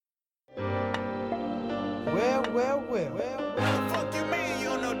What the fuck you mean you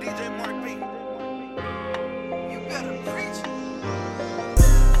don't know DJ Mark B? You better preach it.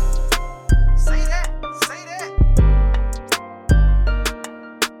 Say that.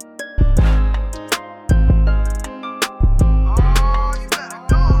 Oh, you better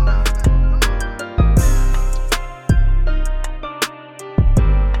go now.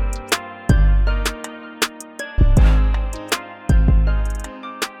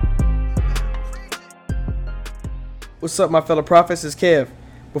 What's up, my fellow prophets? It's Kev.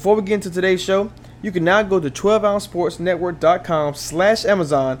 Before we get into today's show, you can now go to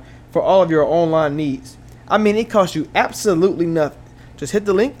 12ouncesportsnetwork.com/Amazon for all of your online needs. I mean, it costs you absolutely nothing. Just hit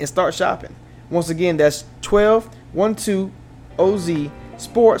the link and start shopping. Once again, that's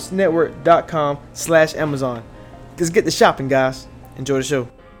 12osportsnetwork.com/Amazon. Just get the shopping, guys. Enjoy the show.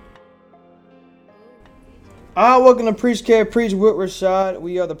 Welcome to Preach Kev, Preach with Rashad.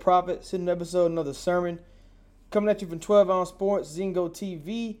 We are the prophets. Hidden episode, another sermon. Coming at you from 12 Ounce Sports, Zingo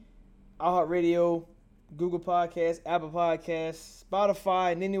TV, iHeartRadio, Google Podcasts, Apple Podcasts,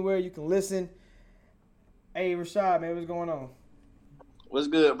 Spotify, and anywhere you can listen. Hey, Rashad, man, what's going on? What's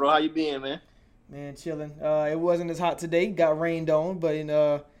good, bro? How you been, man? Man, chilling. It wasn't as hot today. Got rained on, but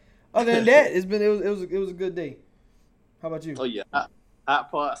other than that, it was a good day. How about you? Oh yeah, hot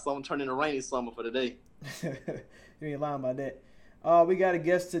part. Summer turned into rainy summer for today. You ain't lying about that. We got a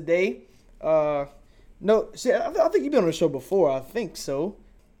guest today. No, see, I think you've been on the show before. I think so.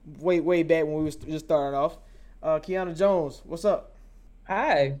 Way back when we was just starting off. Keona Jones, what's up?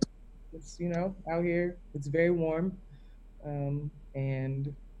 Hi. It's, out here. It's very warm.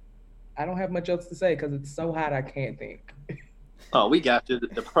 And I don't have much else to say because it's so hot I can't think. Oh, we got you.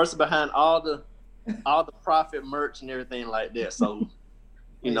 The person behind all the profit merch and everything like that. So,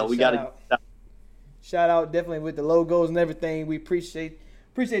 we got to shout out definitely with the logos and everything. We appreciate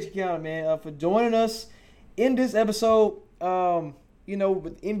you, Keona, man, for joining us in this episode.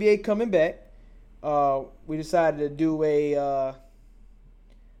 With NBA coming back, we decided to do a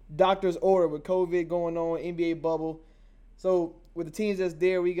doctor's order with COVID going on, NBA bubble. So with the teams that's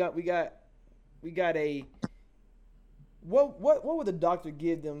there, we got a what would the doctor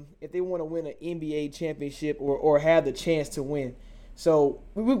give them if they want to win an NBA championship or have the chance to win? So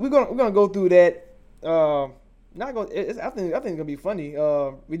we're gonna go through that. I think it's gonna be funny.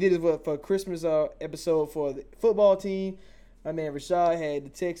 We did it for Christmas episode for the football team. My man Rashad had the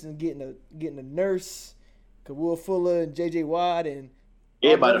Texans getting a nurse, Kawhi Fuller and J.J. Watt, and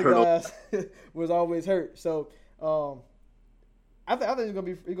everybody all the guys was always hurt. So I think it's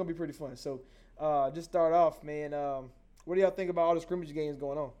gonna be pretty fun. So just start off, man. What do y'all think about all the scrimmage games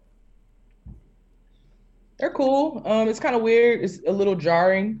going on? They're cool. It's kind of weird. It's a little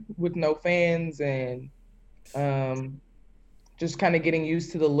jarring with no fans and just kind of getting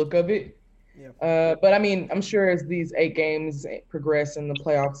used to the look of it. Yeah. But I mean, I'm sure as these 8 games progress and the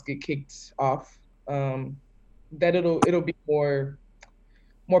playoffs get kicked off, that it'll be more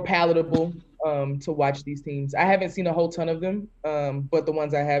palatable to watch these teams. I haven't seen a whole ton of them, but the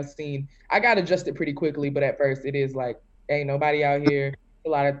ones I have seen, I got adjusted pretty quickly. But at first, it is like, ain't nobody out here, a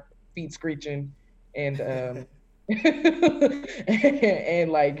lot of feet screeching. And and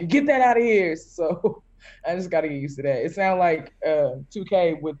like get that out of here. So I just got to get used to that. It sounds like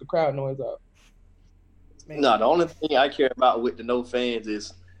 2K with the crowd noise up. No, the only thing I care about with the no fans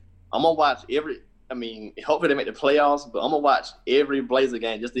is I'm gonna watch hopefully they make the playoffs, but I'm gonna watch every Blazer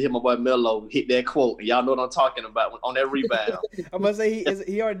game just to hear my boy Melo hit that quote. And y'all know what I'm talking about on that rebound. I'm gonna say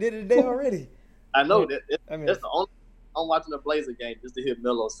he already did it today already. I know that. That's the only. I'm watching the Blazer game just to hear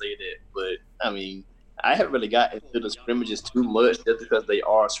Melo say that. But, I haven't really got into the scrimmages too much just because they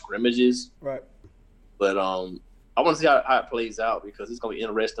are scrimmages. Right. But I want to see how it plays out because it's going to be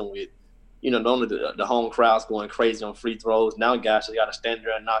interesting with, normally the home crowd's going crazy on free throws. Now guys just got to stand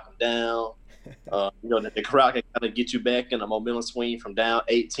there and knock them down. The crowd can kind of get you back in a momentum swing from down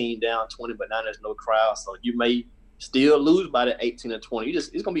 18, down 20, but now there's no crowd. So you may still lose by the 18 or 20. It's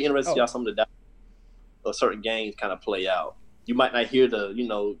going to be interesting to see how some of the certain games kind of play out. You might not hear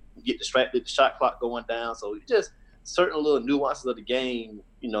get distracted, the shot clock going down. So just certain little nuances of the game,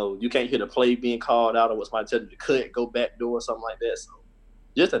 you can't hear the play being called out or what somebody tells you to cut, go back door or something like that. So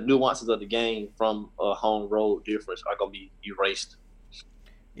just the nuances of the game from a home road difference are going to be erased.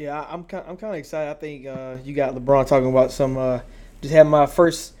 Yeah, I'm kind of excited. I think you got LeBron talking about some just had my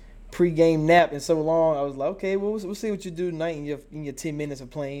first pregame nap in so long. I was like, okay, well, we'll see what you do tonight in your 10 minutes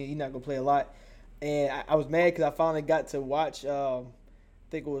of playing. You're not going to play a lot. And I was mad because I finally got to watch, I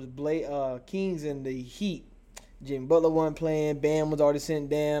think it was Kings and the Heat. Jimmy Butler wasn't playing. Bam was already sent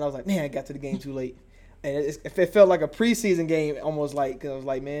down. I was like, man, I got to the game too late. And it felt like a preseason game almost like, because I was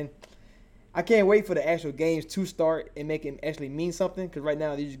like, man, I can't wait for the actual games to start and make it actually mean something. Because right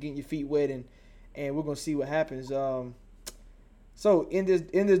now you're just getting your feet wet and we're gonna see what happens. So in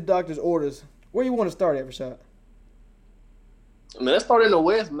this doctor's orders, where you want to start at, Rashad? I mean, let's start in the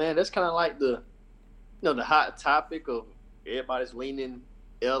West, man. That's kind of like the hot topic of everybody's leaning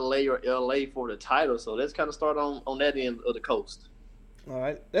LA for the title. So let's kind of start on that end of the coast. All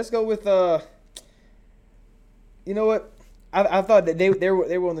right, let's go with you know what? I thought that they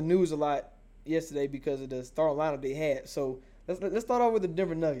were on the news a lot yesterday because of the starting lineup they had. So let's start off with the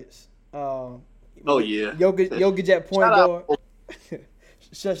Denver Nuggets. Yeah, Jokic at point guard.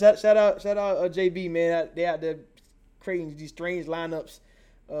 shout out JB, man. They out there creating these strange lineups.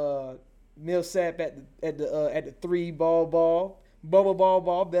 Millsap at the three ball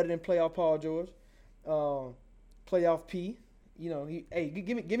better than playoff Paul George. Playoff P. You know,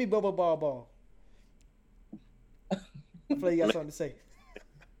 give me ball. I feel like you got something to say.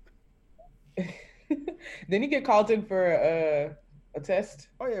 Didn't he get called in for a test?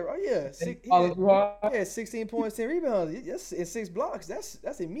 Oh yeah. 16 points, 10 rebounds. Yes, and 6 blocks.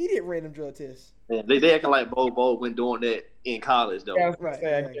 That's immediate random drug test. Yeah, they acting like Bo when doing that in college though. Yeah, Right.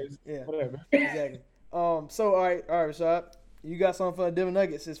 exactly. Yeah. Whatever. Exactly. So all right, Rashad. You got something for the Denver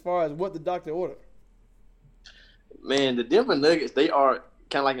Nuggets as far as what the doctor ordered? Man, the Denver Nuggets, they are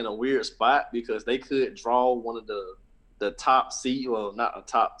kind of like in a weird spot because they could draw one of the top seed, well, not a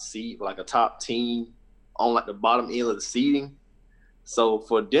top seed, but like a top team on like the bottom end of the seeding. So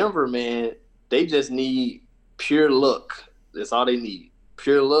for Denver, man, they just need pure luck. That's all they need,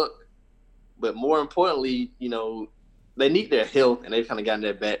 pure luck. But more importantly, you know, they need their health, and they've kind of gotten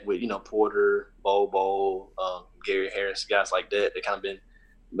that back with, you know, Porter, Bobo, Gary Harris, guys like that. They kind of been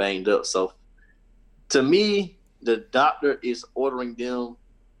banged up. So to me, the doctor is ordering them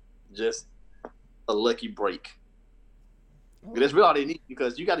just a lucky break. That's really all they need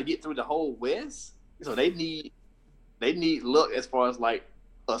because you got to get through the whole West. So they need luck as far as like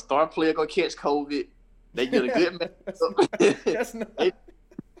a star player gonna catch COVID. They get a good matchup.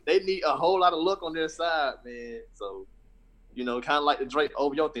 They need a whole lot of luck on their side, man. So, you know, kind of like the Drake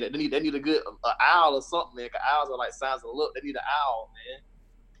OVO thing. They need a good owl or something, man. Cause owls are like signs of luck. They need an owl, man.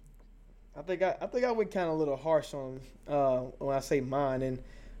 I think I went kind of a little harsh on when I say mine. And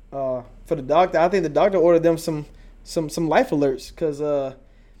for the doctor, I think the doctor ordered them some life alerts because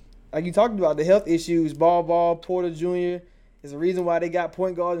like you talked about the health issues. Ball, Porter Jr. is the reason why they got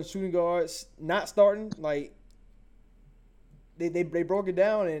point guards and shooting guards not starting. Like they broke it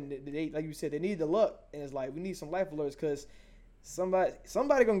down and they like you said they need the luck, and it's like we need some life alerts because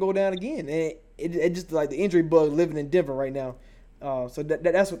somebody gonna go down again, and it just like the injury bug living in Denver right now. So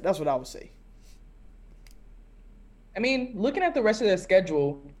that's what I would say. I mean, looking at the rest of their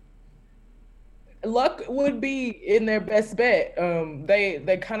schedule, luck would be in their best bet.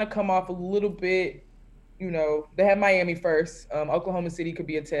 They kind of come off a little bit, you know, they have Miami first. Oklahoma City could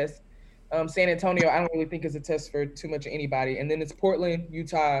be a test. San Antonio, I don't really think is a test for too much of anybody. And then it's Portland,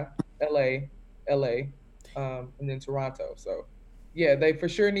 Utah, LA, and then Toronto. So, yeah, they for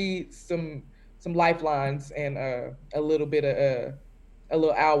sure need some lifelines and a little bit of a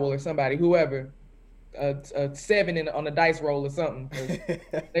little owl or somebody, whoever, a 7 on a dice roll or something.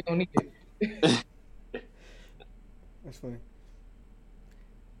 They don't need it. That's funny.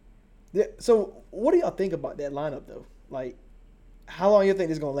 Yeah. So, what do y'all think about that lineup though? Like, how long you think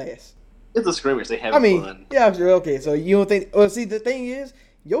this gonna last? It's a scrimmage. They have fun. Yeah, sure. Okay, so you don't think? Well, see, the thing is,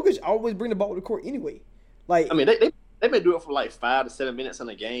 Jokic always bring the ball to the court anyway. Like, I mean, they may do it for like 5 to 7 minutes in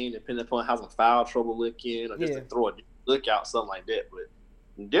a game, depending upon how some foul trouble looking, or just to throw a look out, something like that.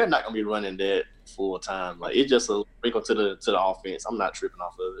 But they're not gonna be running that full time. Like it's just a wrinkle to the offense. I'm not tripping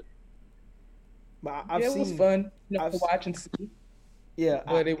off of it. But it was fun to watch and see. Yeah,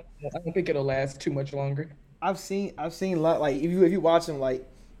 but I don't think it'll last too much longer. I've seen a lot. Like if you watch them, like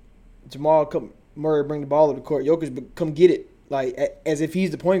Jamal Murray bring the ball to the court, Jokic come get it, like as if he's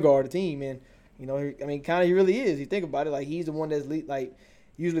the point guard of the team, and you know, I mean, kind of he really is. You think about it, like he's the one that's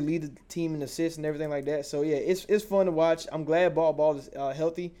usually lead the team in assists and everything like that. So yeah, it's fun to watch. I'm glad ball is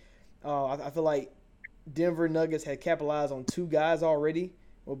healthy. I feel like Denver Nuggets had capitalized on 2 guys already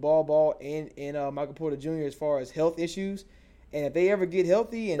with ball and Michael Porter Jr. as far as health issues, and if they ever get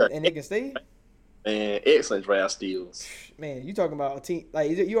healthy and they can stay. Man, excellent draft steals. Man, you talking about a team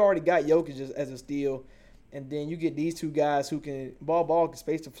like you already got Jokic as a steal, and then you get these 2 guys who can ball can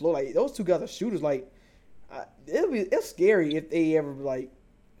space the floor. Like those 2 guys are shooters. Like it's scary if they ever like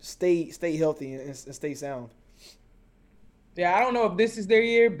stay healthy and stay sound. Yeah, I don't know if this is their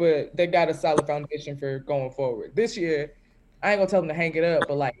year, but they got a solid foundation for going forward. This year, I ain't gonna tell them to hang it up,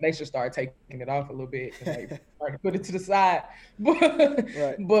 but like they should start taking it off a little bit and like start to put it to the side.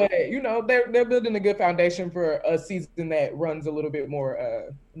 Right. But they're building a good foundation for a season that runs a little bit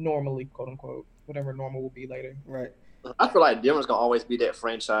more normally, quote unquote, whatever normal will be later. Right. I feel like Denver's gonna always be that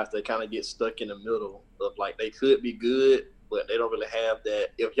franchise that kind of gets stuck in the middle of like they could be good, but they don't really have that.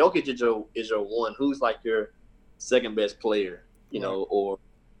 If Jokic is your one, who's like your second best player, or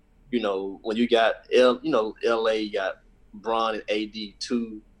when you got LA, you got Bron and AD,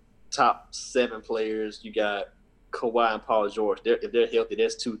 two top 7 players. You got Kawhi and Paul George. If they're healthy,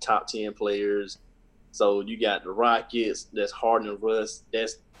 that's 2 top 10 players. So you got the Rockets, that's Harden and Russ,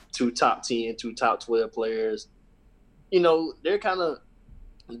 that's 2 top 10, 2 top 12 players. They're kind of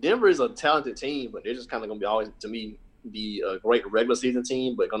Denver is a talented team, but they're just kind of going to be always, to me, be a great regular season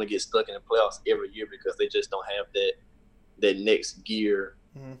team, but going to get stuck in the playoffs every year because they just don't have that next gear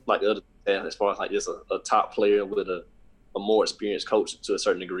like the other teams, as far as like just a top player with a more experienced coach to a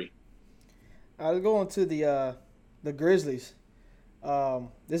certain degree. I'll go on to the Grizzlies.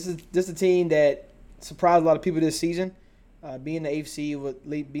 This is a team that surprised a lot of people this season. Being the AFC with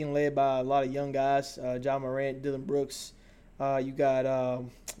being led by a lot of young guys, John Morant, Dylan Brooks. You got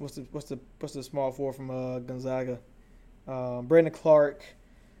what's the small forward from Gonzaga? Brandon Clark,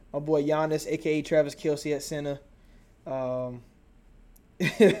 my boy Giannis, aka Travis Kelce at center. And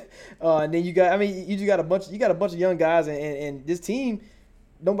then you got a bunch of young guys, and this team,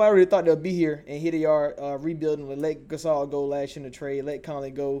 nobody really thought they'll be here, and here they are rebuilding. Let Gasol go last year in the trade. Let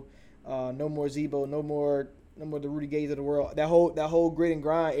Conley go. No more Zebo. No more the Rudy Gays of the world. That whole grit and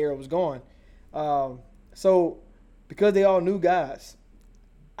grind era was gone. So because they all new guys,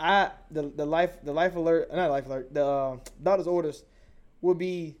 the life alert, not life alert, the doctor's orders would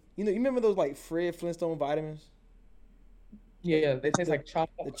be, you remember those like Fred Flintstone vitamins? Yeah, they taste like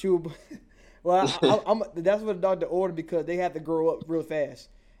chocolate. The chewable. Well, that's what the doctor ordered because they have to grow up real fast,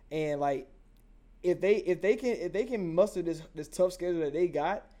 and like if they can muster this tough schedule that they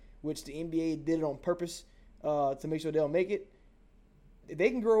got, which the NBA did it on purpose to make sure they'll make it. If they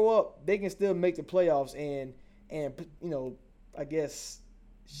can grow up, they can still make the playoffs and I guess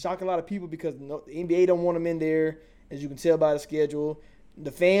shock a lot of people because the NBA don't want them in there, as you can tell by the schedule. The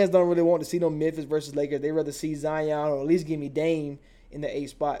fans don't really want to see no Memphis versus Lakers. They rather see Zion or at least give me Dame in the 8th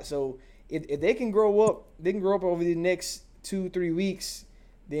spot. So if they can grow up, over the next 2-3 weeks,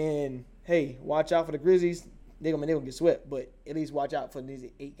 then hey, watch out for the Grizzlies. They're gonna get swept, but at least watch out for these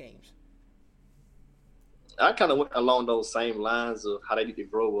 8 games. I kind of went along those same lines of how they need to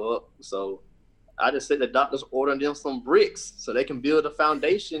grow up. So I just said the doctor's ordering them some bricks so they can build a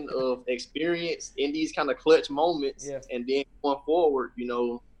foundation of experience in these kind of clutch moments. Yeah. And then going forward,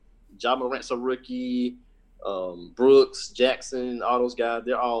 Ja Morant's a rookie, Brooks, Jackson, all those guys,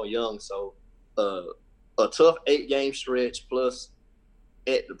 they're all young. So a tough 8-game stretch plus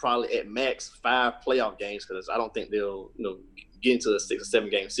probably at max 5 playoff games, because I don't think they'll get into a 6 or 7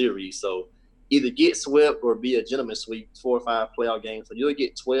 game series. So either get swept or be a gentleman sweep, 4 or 5 playoff games. So you'll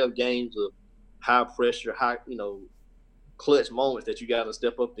get 12 games of high pressure, clutch moments that you got to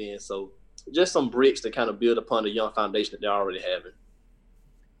step up in. So just some bricks to kind of build upon the young foundation that they're already having.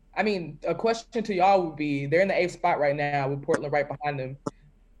 I mean, a question to y'all would be, they're in the 8th spot right now with Portland right behind them.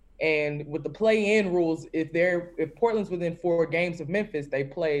 And with the play-in rules, if Portland's within 4 games of Memphis, they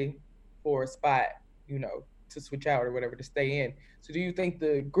play for a spot, to switch out or whatever to stay in. So do you think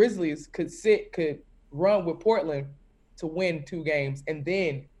the Grizzlies could run with Portland to win 2 games and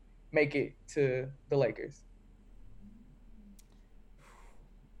then make it to the Lakers?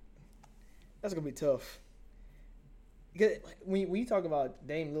 That's gonna be tough. Because when you talk about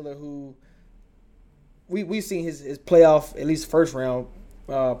Dame Lillard, who we've seen his playoff, at least first round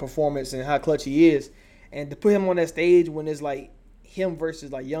performance and how clutch he is, and to put him on that stage when it's like him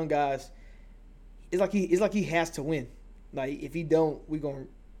versus like young guys, it's like he has to win. Like if he don't, we're gonna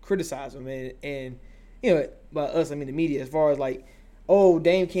criticize him, and by us I mean the media, as far as like, oh,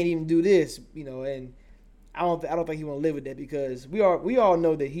 Dame can't even do this, and I don't think he want to live with that, because we all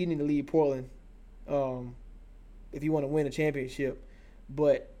know that he need to leave Portland if he want to win a championship,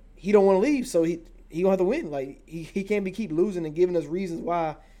 but he don't want to leave, so he gonna have to win. Like he can't keep losing and giving us reasons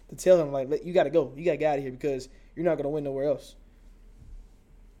why to tell him like, you got to go, you got to get out of here because you're not gonna win nowhere else.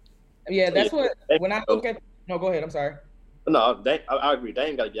 Yeah, that's what when I look at. No, go ahead. I'm sorry. No, I agree.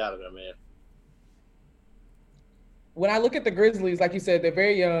 Dame got to get out of there, man. When I look at the Grizzlies, like you said, they're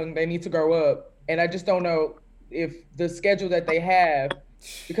very young. They need to grow up. And I just don't know if the schedule that they have,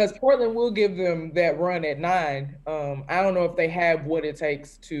 because Portland will give them that run at 9. I don't know if they have what it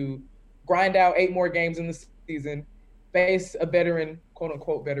takes to grind out 8 more games in the season, face a veteran quote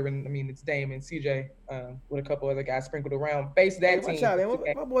unquote veteran. I mean, it's Dame and CJ with a couple other guys sprinkled around. Face Hey, that watch team. out,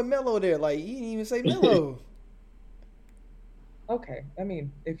 man. My boy Melo there. Like, you didn't even say Melo. Okay, I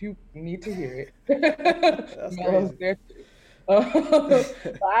mean, if you need to hear it, That's Melo's crazy. there too.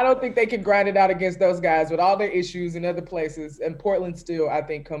 I don't think they can grind it out against those guys with all their issues in other places. And Portland still, I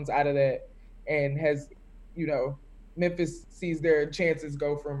think, comes out of that and has, Memphis sees their chances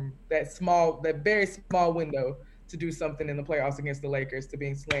go from that very small window to do something in the playoffs against the Lakers to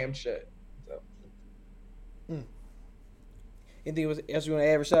being slammed shut. So, Anything else you want to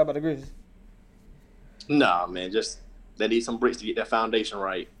add, Rashad, about the Grizzlies? Nah, man, just they need some bricks to get that foundation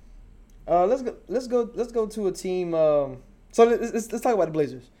right. Let's go to a team. So let's talk about the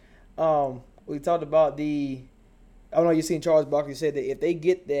Blazers. We talked about I don't know. You seen Charles Barkley said that if they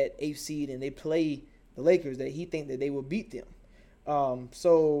get that 8th seed and they play the Lakers, that he think that they will beat them.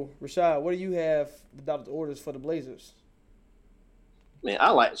 So Rashad, what do you have about the orders for the Blazers? Man, I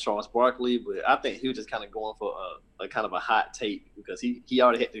like Charles Barkley, but I think he was just kind of going for a kind of a hot take because he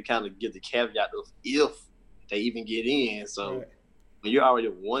already had to kind of give the caveat of if they even get in. So Right. when you're already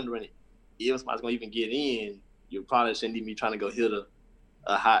wondering if somebody's going to even get in, you probably shouldn't even be trying to go hit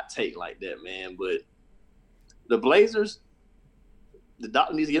a hot take like that, man. But the Blazers, the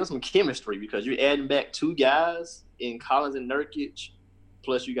doctor needs to give them some chemistry because you're adding back 2 guys in Collins and Nurkic,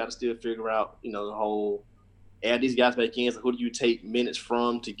 plus you got to still figure out, the whole add these guys back in. So who do you take minutes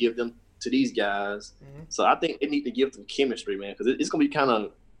from to give them to these guys? Mm-hmm. So I think they need to give them chemistry, man, because it's going to be kind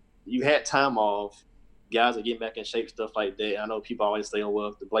of – you had time off. Guys are getting back in shape, stuff like that. I know people always say, oh, well,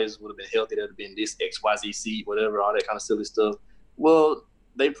 if the Blazers would have been healthy, there would have been this XYZ seed, whatever, all that kind of silly stuff. Well,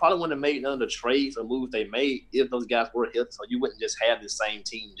 they probably wouldn't have made none of the trades or moves they made if those guys were healthy. So you wouldn't just have the same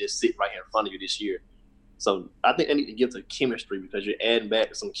team just sit right here in front of you this year. So I think they need to give the chemistry because you're adding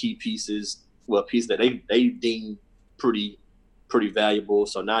back some key pieces, pieces that they deem pretty valuable.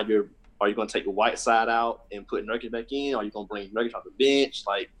 So now are you going to take the Whiteside out and put Nurkic back in? Or are you going to bring Nurkic off the bench?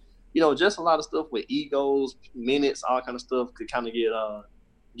 Like, just a lot of stuff with egos, minutes, all kind of stuff could kind of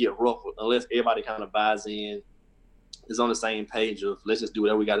get rough unless everybody kind of buys in, is on the same page of let's just do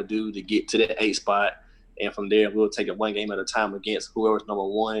whatever we got to do to get to that 8 spot, and from there we'll take it one game at a time against whoever's number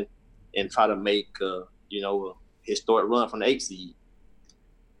 1 and try to make a historic run from the 8 seed.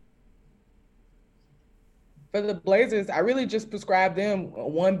 For the Blazers, I really just prescribed them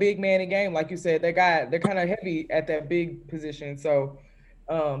one big man a game. Like you said, they're kind of heavy at that big position. So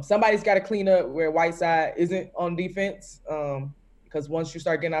somebody's got to clean up where Whiteside isn't on defense. Because once you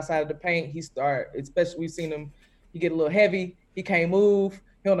start getting outside of the paint, especially we've seen him, he get a little heavy. He can't move.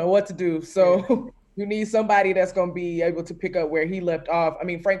 He don't know what to do. So you need somebody that's going to be able to pick up where he left off. I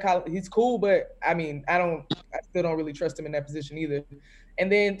mean, Frank Collins, he's cool, but I mean, I still don't really trust him in that position either.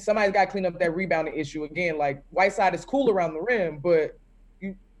 And then somebody's got to clean up that rebounding issue again. Like Whiteside is cool around the rim, but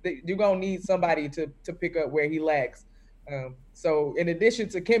you're going to need somebody to pick up where he lacks. So in addition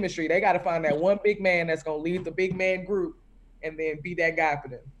to chemistry, they got to find that one big man that's going to lead the big man group and then be that guy for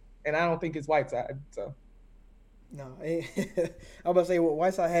them. And I don't think it's Whiteside. So. No, I was about to say,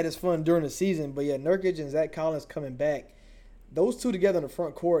 Whiteside had his fun during the season, but yeah, Nurkic and Zach Collins coming back, those two together in the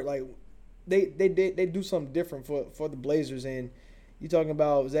front court, like they do something different for the Blazers. And you're talking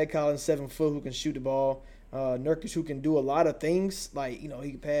about Zach Collins, 7 foot, who can shoot the ball, Nurkic, who can do a lot of things, like he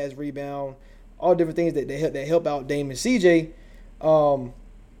can pass, rebound, all different things that help out Dame and CJ.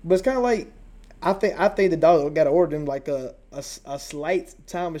 But it's kind of like I think the Dodgers got to order them like a slight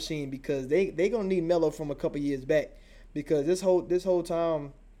time machine because they gonna need Melo from a couple years back, because this whole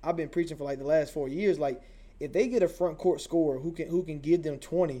time I've been preaching for like the last 4 years, like if they get a front court scorer who can give them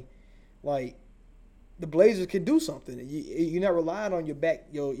 20, like the Blazers can do something. You're not relying on your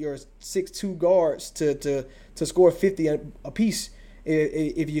 6'2" guards to score 50 a piece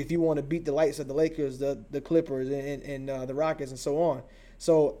if you want to beat the likes of the Lakers, the Clippers, and the Rockets and so on.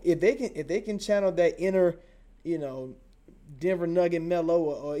 So if they can channel that inner, Denver Nugget Melo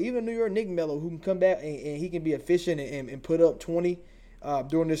or even New York Knicks Melo, who can come back and he can be efficient and put up 20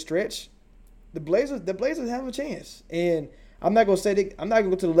 during this stretch, the Blazers have a chance. And I'm not gonna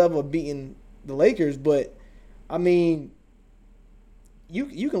go to the level of beating the Lakers, but I mean,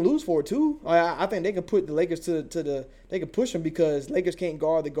 you can lose 4-2. I think they can put the Lakers they can push them because Lakers can't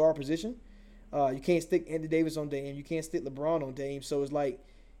guard the guard position. You can't stick Anthony Davis on Dame. You can't stick LeBron on Dame. So it's like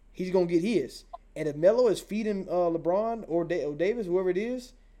he's going to get his. And if Melo is feeding LeBron or Davis, whoever it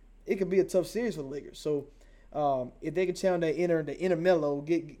is, it could be a tough series for the Lakers. So if they can channel the inner Melo,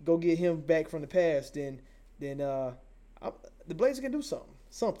 go get him back from the past, then the Blazers can do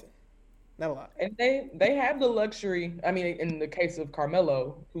something. Not a lot. And they have the luxury. I mean, in the case of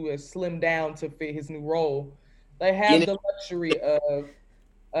Carmelo, who has slimmed down to fit his new role, They have Any the luxury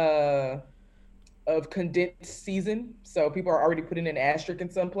uh of condensed season, so people are already putting an asterisk in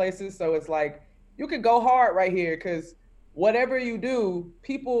some places. So it's like you could go hard right here because whatever you do,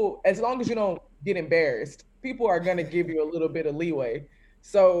 people, as long as you don't get embarrassed, people are gonna give you a little bit of leeway.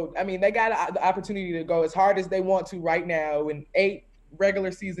 So I mean, they got the opportunity to go as hard as they want to right now in 8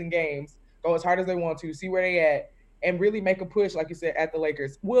 regular season games. Go as hard as they want to, see where they at, and really make a push, like you said, at the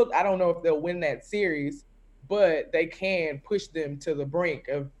Lakers. Will I don't know if they'll win that series, but they can push them to the brink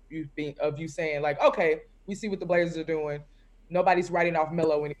of you saying like, okay, we see what the Blazers are doing. Nobody's writing off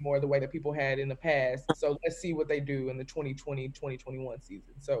Melo anymore the way that people had in the past. So let's see what they do in the 2020-2021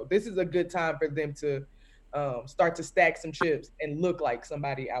 season. So this is a good time for them to start to stack some chips and look like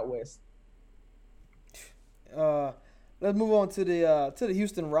somebody out west. Uh, let's move on to the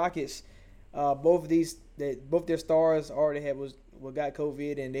Houston Rockets. Both their stars already had was what got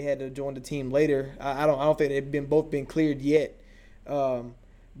COVID, and they had to join the team later. I don't think they've been cleared yet.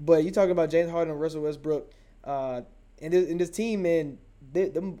 But you talking about James Harden and Russell Westbrook, and this team, man,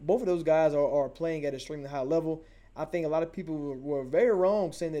 both of those guys are playing at an extremely high level. I think a lot of people were very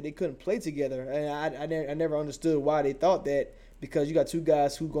wrong saying that they couldn't play together, and I never understood why they thought that, because you got two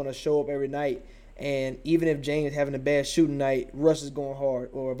guys who are going to show up every night, and even if James is having a bad shooting night, Russ is going hard,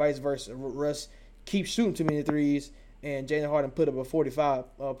 or vice versa. Russ keeps shooting too many threes, and James Harden put up a 45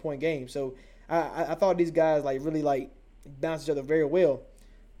 point game. So I thought these guys like really like balanced each other very well.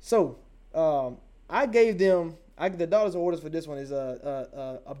 So I gave them the dollars and orders for this one is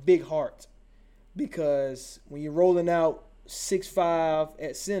a big heart, because when you're rolling out 6'5"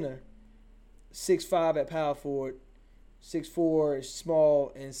 at center, 6'5" at power forward, 6'4"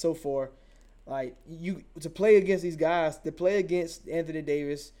 small, and so forth, like you to play against these guys, to play against Anthony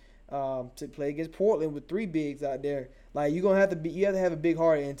Davis, to play against Portland with three bigs out there, like you have to have a big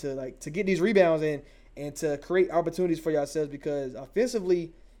heart and to get these rebounds and to create opportunities for yourselves, because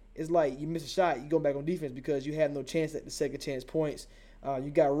offensively it's like you miss a shot, you go back on defense because you have no chance at the second chance points.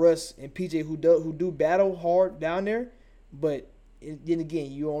 You got Russ and PJ who do battle hard down there, but then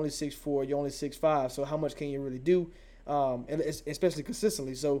again, you're only 6'4", you're only 6'5", so how much can you really do, and especially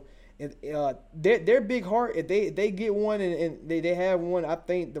consistently. So their big heart, if they get one and they have one, I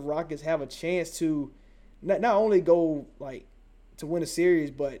think the Rockets have a chance to not only go like to win a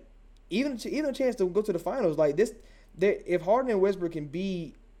series, but even a chance to go to the finals. Like this, if Harden and Westbrook can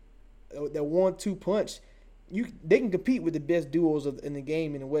be that 1-2 punch, they can compete with the best duos in the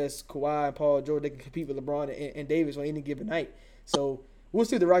game in the West. Kawhi and Paul George, they can compete with LeBron and Davis on any given night. So we'll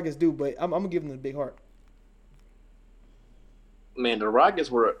see what the Rockets do, but I'm gonna give them the big heart. Man, the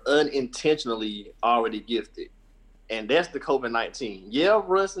Rockets were unintentionally already gifted, and that's the COVID-19. Yeah,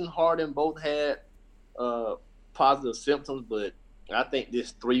 Russ and Harden both had positive symptoms, but I think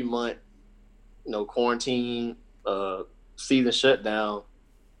this 3-month, quarantine, season shutdown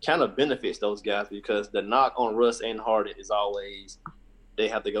kind of benefits those guys, because the knock on Russ and Harden is always they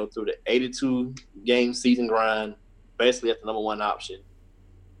have to go through the 82-game season grind, basically at the number one option.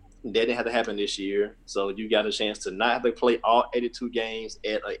 That didn't have to happen this year, so you got a chance to not have to play all 82 games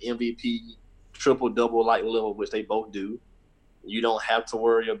at an MVP triple-double like level, which they both do. You don't have to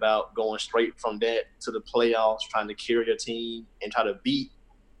worry about going straight from that to the playoffs, trying to carry your team and try to beat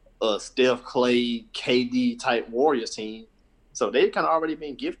a Steph, Clay, KD type Warriors team. So they've kind of already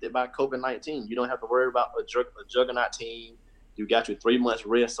been gifted by COVID-19. You don't have to worry about a juggernaut team. You got your 3 months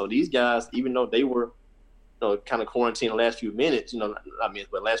rest. So these guys, even though they were kind of quarantined the last few minutes,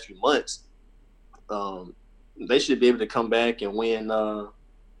 but last few months, they should be able to come back and win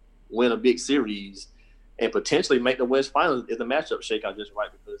a big series and potentially make the West Finals if the matchup shake out just right,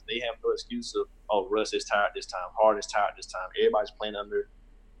 because they have no excuse of, Russ is tired this time, Harden is tired this time. Everybody's playing under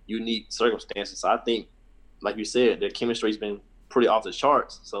unique circumstances. So I think, like you said, their chemistry's been pretty off the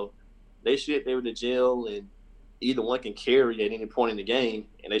charts. So they should be able to gel, and either one can carry at any point in the game,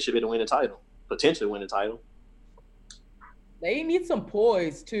 and they should be able to win the title, potentially win the title. They need some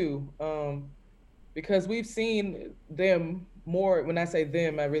poise too, because we've seen them more. When I say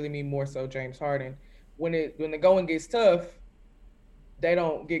them, I really mean more so James Harden. When the going gets tough, they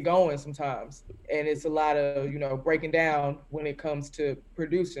don't get going sometimes, and it's a lot of breaking down when it comes to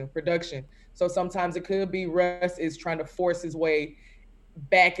production. So sometimes it could be Russ is trying to force his way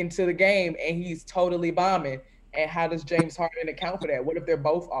back into the game, and he's totally bombing. And how does James Harden account for that? What if they're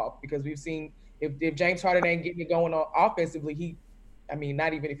both off? Because we've seen if James Harden ain't getting it going on offensively,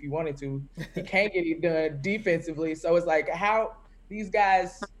 not even if he wanted to, he can't get it done defensively. So it's like how these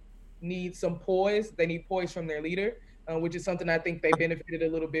guys need some poise. They need poise from their leader, which is something I think they benefited a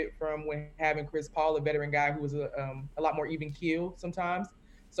little bit from when having Chris Paul, a veteran guy who was a lot more even keel sometimes.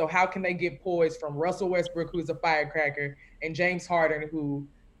 So how can they get poise from Russell Westbrook, who's a firecracker, and James Harden, who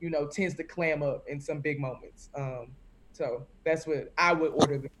tends to clam up in some big moments? So that's what I would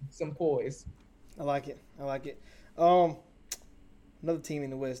order them, some poise. I like it. I like it. Um, Another team in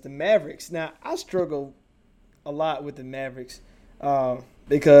the West, the Mavericks. Now I struggle a lot with the Mavericks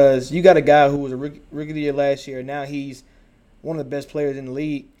because you got a guy who was a rookie of the year last year. Now he's one of the best players in the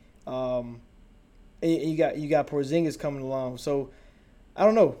league. And you got Porzingis coming along. So I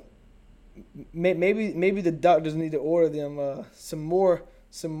don't know. Maybe the doctors need to order them some more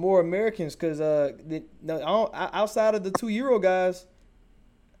Americans because outside of the 2 Euro guys,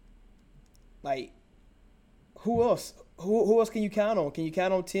 like who else? Who else can you count on? Can you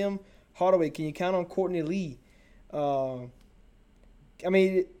count on Tim Hardaway? Can you count on Courtney Lee? I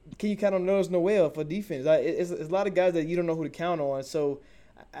mean, can you count on Nerlens Noel for defense? It's a lot of guys that you don't know who to count on. So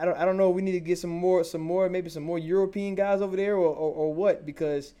I don't know. We need to get some more European guys over there or what?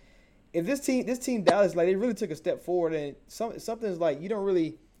 Because if this team Dallas, like, they really took a step forward, and something's like you don't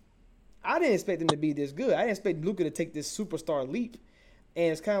really. I didn't expect them to be this good. I didn't expect Luka to take this superstar leap,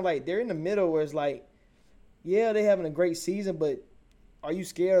 and it's kind of like they're in the middle where it's like, yeah, they're having a great season, but are you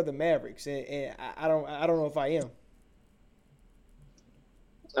scared of the Mavericks? And I don't know if I am.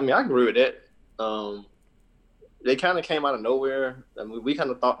 I mean, I agree with that. They kind of came out of nowhere. I mean, we kind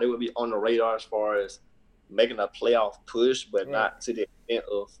of thought they would be on the radar as far as making a playoff push, but not to the extent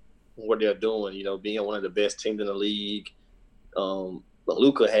of what they're doing, being one of the best teams in the league. But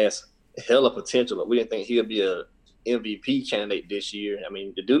Luka has hella potential, but we didn't think he would be a MVP candidate this year. I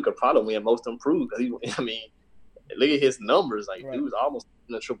mean, the dude could probably win Most Improved. Look at his numbers. Like, right. Dude's almost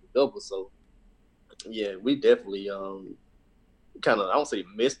in a triple-double. So, yeah, we definitely kind of, I don't say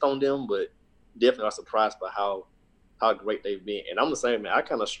missed on them, but definitely are surprised by how great they've been. And I'm the same, man. I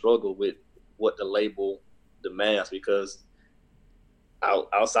kind of struggle with what to label the Mavs because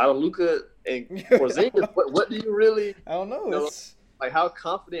outside of Luka and Porzingis, what do you really? I don't know. Like, how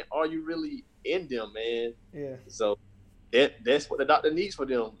confident are you really in them, man? Yeah. So that's what the doctor needs for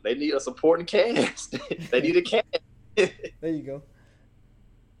them. They need a supporting cast. They need a cast. There you go.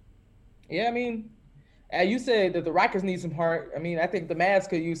 Yeah, I mean, you said that the Rockets need some heart. I mean, I think the Mavs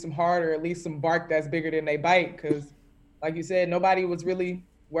could use some heart or at least some bark that's bigger than they bite because, like you said, nobody was really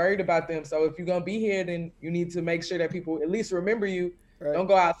worried about them. So if you're going to be here, then you need to make sure that people at least remember you. Right. Don't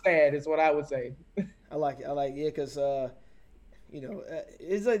go out sad is what I would say. I like it, because,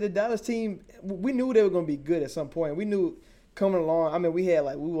 it's like the Dallas team, we knew they were going to be good at some point. We knew coming along, I mean, we had,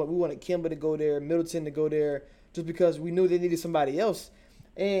 like, we wanted Kemba to go there, Middleton to go there, just because we knew they needed somebody else.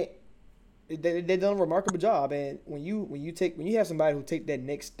 And they done a remarkable job, and when you have somebody who take that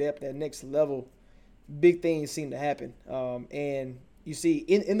next step, that next level, big things seem to happen. And you see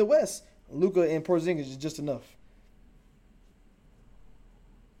in the West, Luka and Porzingis is just enough.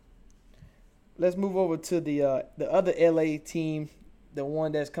 Let's move over to the other LA team, the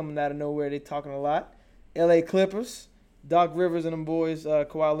one that's coming out of nowhere. They talking a lot. LA Clippers, Doc Rivers and them boys,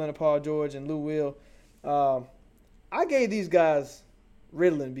 Kawhi Leonard, Paul George, and Lou Will. I gave these guys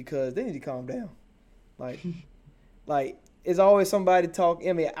Ritalin because they need to calm down. Like it's always somebody talk.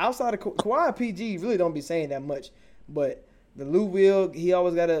 I mean, outside of Kawhi and PG, really don't be saying that much. But the Lou Will, he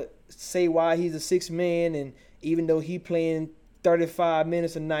always got to say why he's a sixth man, and even though he playing 35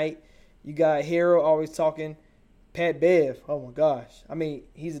 minutes a night, you got Harold always talking. Pat Bev, oh my gosh. I mean,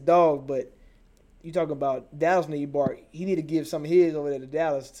 he's a dog, but you talking about Dallas need bark. He need to give some of his over there to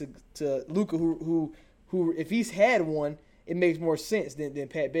Dallas to Luka, who if he's had one, it makes more sense than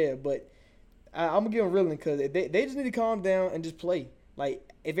Pat Bev. But I'm going to give him Ritalin because they just need to calm down and just play. Like,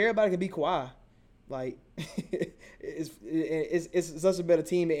 if everybody can be Kawhi, like, it's such a better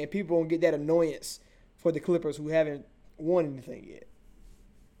team, and people won't get that annoyance for the Clippers who haven't won anything yet.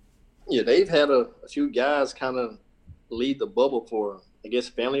 Yeah, they've had a few guys kind of leave the bubble for, I guess,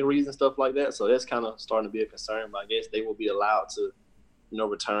 family reasons, stuff like that. So that's kind of starting to be a concern. But I guess they will be allowed to,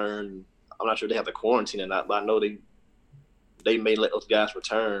 return. I'm not sure they have to quarantine or not, but I know they may let those guys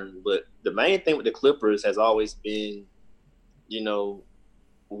return. But the main thing with the Clippers has always been,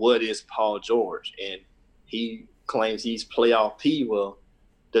 what is Paul George? And he claims he's playoff P. Well,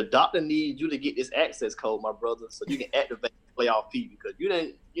 the doctor needs you to get this access code, my brother, so you can activate playoff P because you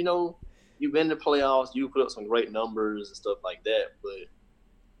didn't, you've been in the playoffs, you put up some great numbers and stuff like that.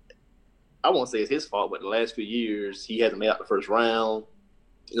 But I won't say it's his fault, but the last few years, he hasn't made out the first round.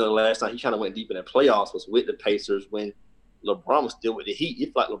 The last time he kind of went deep in the playoffs was with the Pacers when LeBron was still with the Heat.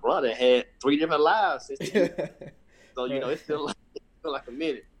 It's like LeBron had 3 different lives since the Heat. So, it's still like a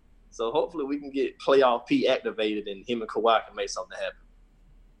minute. So hopefully we can get playoff P activated and him and Kawhi can make something happen.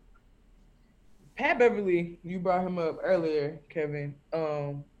 Pat Beverly, you brought him up earlier, Kevin.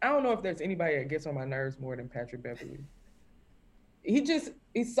 I don't know if there's anybody that gets on my nerves more than Patrick Beverly.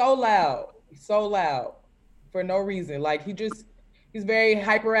 He's so loud. He's so loud for no reason. Like he's very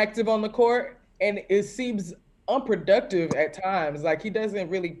hyperactive on the court and it seems unproductive at times. Like he doesn't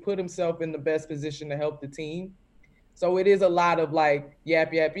really put himself in the best position to help the team. So it is a lot of like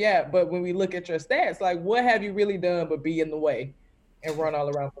yap, yap, yap. But when we look at your stats, like what have you really done but be in the way and run all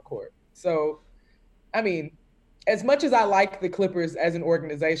around the court? So, I mean, as much as I like the Clippers as an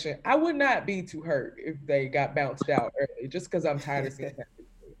organization, I would not be too hurt if they got bounced out early, just because I'm tired of seeing that.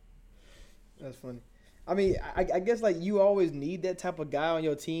 That's funny. I mean, I guess like you always need that type of guy on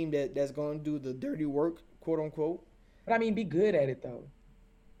your team that's going to do the dirty work, quote unquote. But I mean, be good at it though.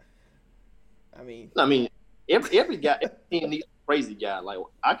 I mean, every guy, every team needs a crazy guy. Like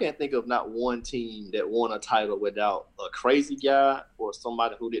I can't think of not one team that won a title without a crazy guy or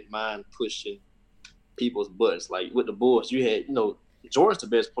somebody who didn't mind pushing people's butts. Like with the Bulls, you had Jordan's the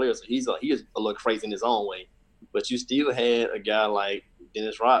best player, so he is a little crazy in his own way, but you still had a guy like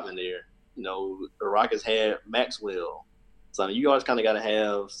Dennis Rodman there. The Rockets had Maxwell. So you always kind of got to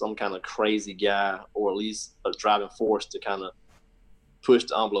have some kind of crazy guy or at least a driving force to kind of push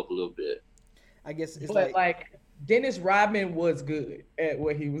the envelope a little bit. I guess it's like Dennis Rodman was good at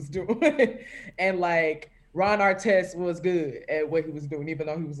what he was doing. And like Ron Artest was good at what he was doing, even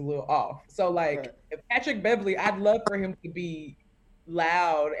though he was a little off. So like if Patrick Beverly, I'd love for him to be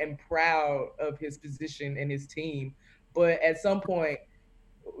loud and proud of his position and his team. But at some point,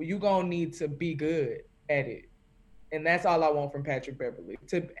 you're going to need to be good at it. And that's all I want from Patrick Beverly.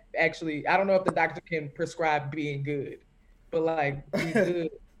 To actually, I don't know if the doctor can prescribe being good, but like be good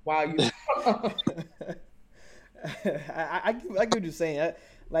while you. I get what you're saying.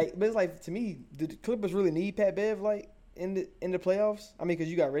 But it's like to me, do the Clippers really need Pat Bev like in the playoffs? I mean, because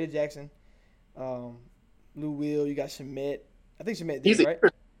you got Reggie Jackson, Lou Will, you got Shamet. I think Shamet did, right?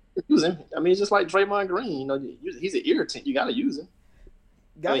 Use him. I mean, it's just like Draymond Green. He's an irritant. You got to use him.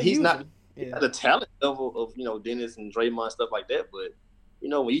 He's not at the talent level of Dennis and Draymond and stuff like that. But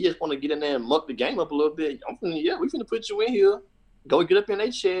when you just want to get in there and muck the we finna put you in here. Go get up in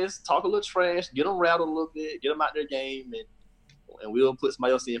their chest, talk a little trash, get them rattled a little bit, get them out their game, and we'll put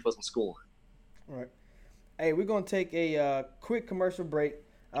somebody else in for some scoring. All right. Hey, we're gonna take a quick commercial break,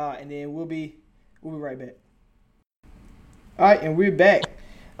 and then we'll be right back. All right, and we're back.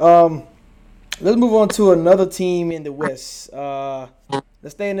 Let's move on to another team in the West.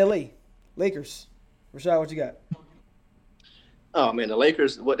 Let's stay in LA. Lakers. Rashad, what you got? Oh man, the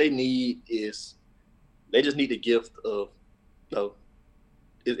Lakers. What they need is they just need the gift of.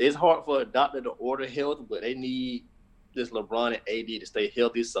 It's hard for a doctor to order health, but they need just LeBron and AD to stay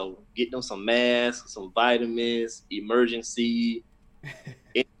healthy. So get them some masks, some vitamins, emergency,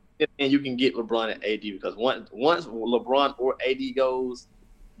 and you can get LeBron and AD because once LeBron or AD goes,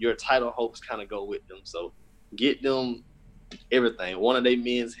 your title hopes kind of go with them. So get them everything. One of their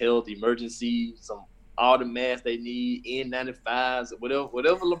men's health, emergency, all the masks they need, N95s,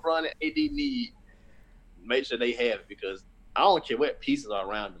 whatever LeBron and AD need, make sure they have it because I don't care what pieces are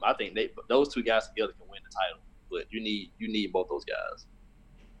around them. I think those two guys together can win the title. But you need both those guys.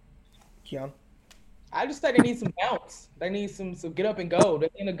 Keona? I just think they need some bounce. They need some get up and go. They're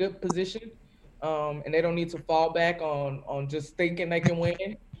in a good position, and they don't need to fall back on just thinking they can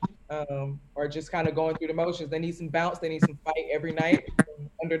win, or just kind of going through the motions. They need some bounce. They need some fight every night.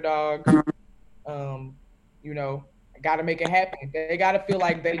 Underdog, got to make it happen. They got to feel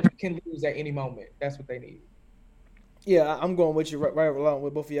like they can lose at any moment. That's what they need. Yeah, I'm going with you right along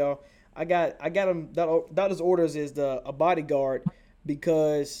with both of y'all. I got them. Doctor's orders is a bodyguard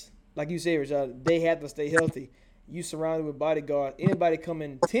because, like you said, Rashad, they have to stay healthy. You surrounded with bodyguards. Anybody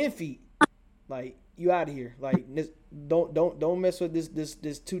coming 10 feet, like you out of here. Like don't mess with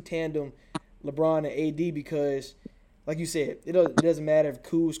this two tandem, LeBron and AD because, like you said, it doesn't matter if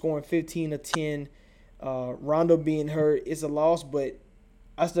Kuz scoring 15 or 10, Rondo being hurt, it's a loss. But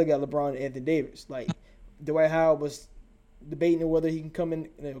I still got LeBron and Anthony Davis. Like Dwight Howard was debating whether he can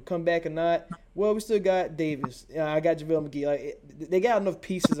come back or not. Well, we still got Davis. I got JaVale McGee. Like they got enough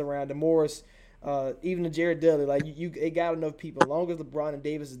pieces around the Morris, even the Jared Dudley. Like they got enough people. As long as LeBron and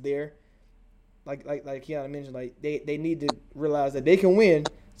Davis is there, like Keona mentioned, like they need to realize that they can win.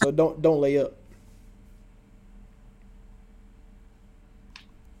 So don't lay up.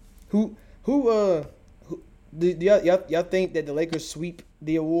 Who do y'all think that the Lakers sweep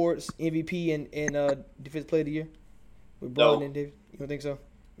the awards, MVP and Defensive Player of the Year? With Bron and Davis? You don't think so?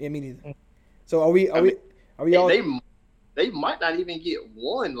 Yeah, me neither. So are we all? They might not even get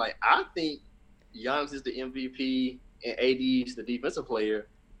one. Like I think Giannis is the MVP and AD is the defensive player,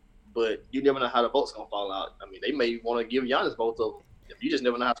 but you never know how the vote's gonna fall out. I mean, they may want to give Giannis both of them. You just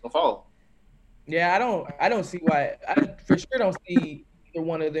never know how it's gonna fall. Yeah, I don't see why. I for sure don't see either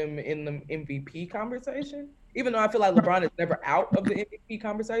one of them in the MVP conversation. Even though I feel like LeBron is never out of the MVP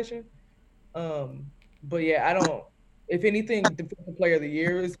conversation. But yeah, I don't. If anything, Defensive Player of the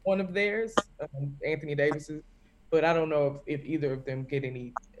Year is one of theirs, Anthony Davis's. But I don't know if either of them get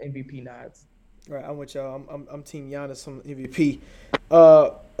any MVP nods. Right, I'm with y'all. I'm Team Giannis from MVP.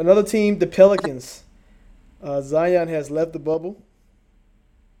 Another team, the Pelicans. Zion has left the bubble,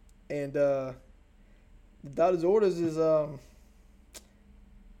 and the Dodgers' orders is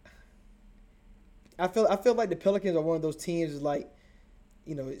I feel like the Pelicans are one of those teams like,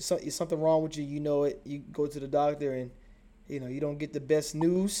 it's something wrong with you. You know it. You go to the doctor and you don't get the best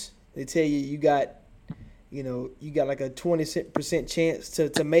news. They tell you you got like a 20% chance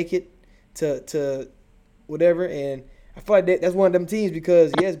to make it to whatever. And I feel like that's one of them teams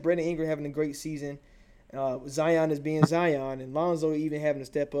because yes, Brandon Ingram having a great season. Zion is being Zion and Lonzo even having to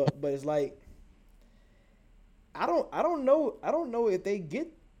step up. But it's like I don't know if they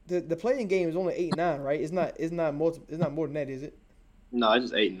get the playing game is only 8-9, right? It's not more than that, is it? No,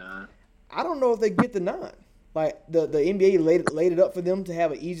 it's just 8-9. I don't know if they get the 9. Like the NBA laid it up for them to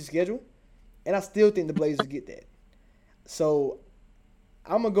have an easy schedule, and I still think the Blazers get that. So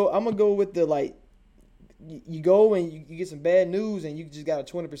I'm gonna go with the like you go and you get some bad news and you just got a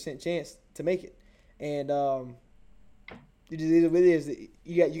 20% chance to make it, and it just is what it is.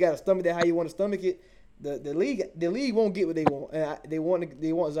 You got to stomach that how you want to stomach it. The league won't get what they want, and they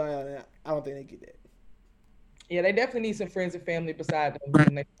want Zion, and I don't think they get that. Yeah, they definitely need some friends and family beside them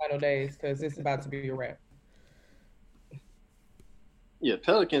in the final days because it's about to be a wrap. Yeah,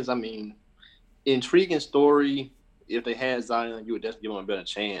 Pelicans. I mean, intriguing story. If they had Zion, you would definitely give them a better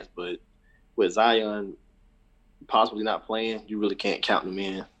chance. But with Zion possibly not playing, you really can't count them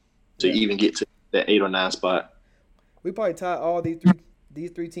in to even get to that 8 or 9 spot. We probably tie all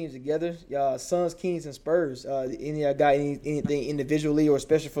these three teams together. Suns, Kings, and Spurs. Any got anything individually or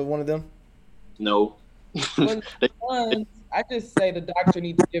special for one of them? No. Well, the Suns, I just say the doctor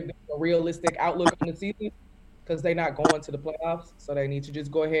needs to give them a realistic outlook on the season because they're not going to the playoffs. So they need to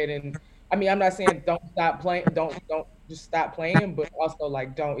just go ahead and. I mean, I'm not saying don't stop playing, don't just stop playing, but also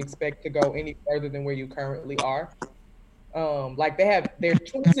like don't expect to go any further than where you currently are. Like they're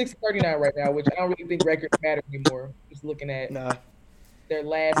 26-39 right now, which I don't really think records matter anymore. Just looking at their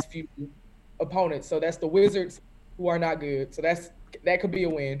last few opponents. So that's the Wizards, who are not good. So that could be a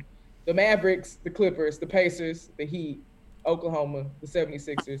win. The Mavericks, the Clippers, the Pacers, the Heat, Oklahoma, the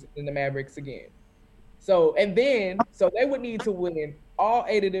 76ers, and the Mavericks again. So they would need to win all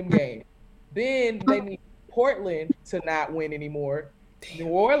 8 of them games. Then they need Portland to not win anymore, New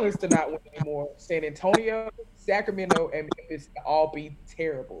Orleans to not win anymore, San Antonio, Sacramento, and Memphis to all be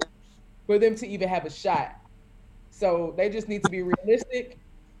terrible for them to even have a shot. So they just need to be realistic.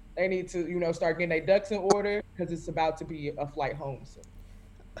 They need to, start getting their ducks in order because it's about to be a flight home soon.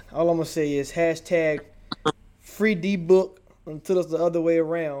 All I'm gonna say is hashtag free D-Book until it's the other way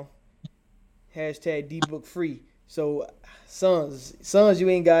around. Hashtag D-Book free. So Suns, you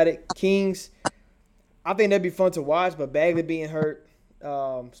ain't got it. Kings, I think that'd be fun to watch, but Bagley being hurt,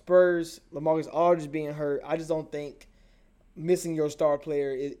 Spurs, LaMarcus Aldridge being hurt, I just don't think missing your star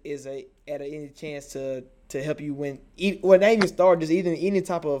player is any chance to help you win. Well, not even star, just even any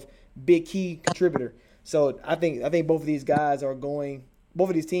type of big key contributor. So I think both of these guys are going. Both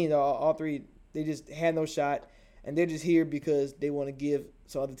of these teams, all three, they just had no shot, and they're just here because they want to give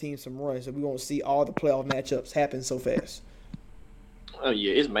some other teams some run. So we won't see all the playoff matchups happen so fast. Oh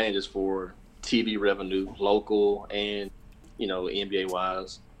yeah, it's mainly just for TV revenue, local and NBA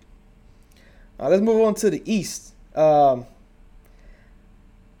wise. Let's move on to the East. While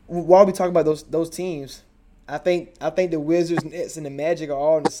we talk about those teams, I think the Wizards, Nets, and the Magic are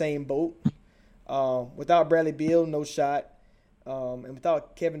all in the same boat. Without Bradley Beal, no shot. And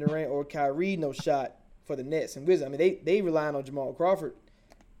without Kevin Durant or Kyrie, no shot for the Nets and Wizards. I mean, they relying on Jamal Crawford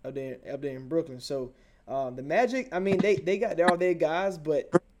up there in Brooklyn. So the Magic, I mean, they got all their guys,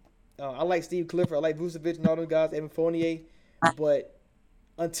 but I like Steve Clifford, I like Vucevic and all those guys, Evan Fournier. But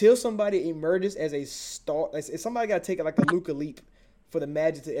until somebody emerges as a star, somebody got to take it like a Luka leap for the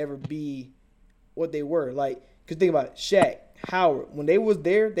Magic to ever be what they were. Like, because think about it, Shaq, Howard, when they was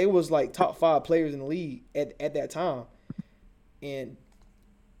there, they was like top 5 players in the league at that time. And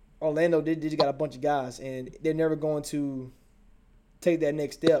Orlando, they just got a bunch of guys, and they're never going to take that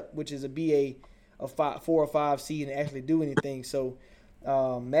next step, which is be a 4 or 5 seed and actually do anything. So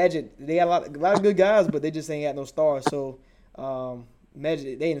Magic, they got a lot of good guys, but they just ain't got no stars. So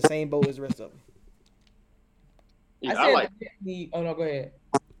Magic, they in the same boat as the rest of them. Yeah, I oh no, go ahead.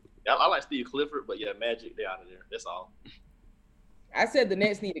 I like Steve Clifford, but yeah, Magic, they're out of there. That's all. I said the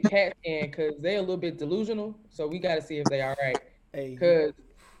Nets need a cat scan because they're a little bit delusional. So we got to see if they all right. Hey, Because,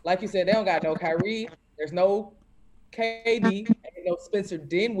 like you said, they don't got no Kyrie. There's no KD, and no Spencer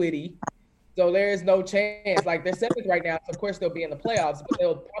Dinwiddie. So there is no chance. Like they're seventh right now, so of course they'll be in the playoffs, but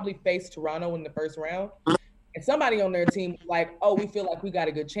they'll probably face Toronto in the first round. And somebody on their team was like, "Oh, we feel like we got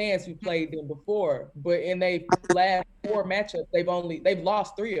a good chance. We played them before, but in they last 4 matchups, they've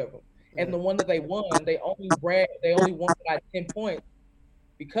lost 3 of them, and the one that they won, they only won by 10 points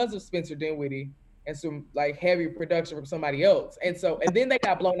because of Spencer Dinwiddie and some like heavy production from somebody else. And then they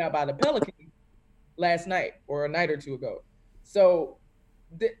got blown out by the Pelicans last night or a night or two ago. So,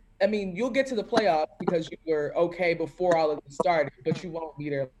 I mean, you'll get to the playoffs because you were okay before all of this started, but you won't be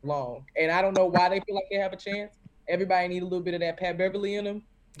there long. And I don't know why they feel like they have a chance. Everybody need a little bit of that Pat Beverly in them,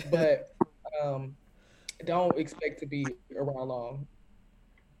 but don't expect to be around long.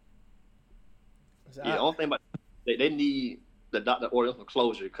 Yeah, the only thing about they need the order for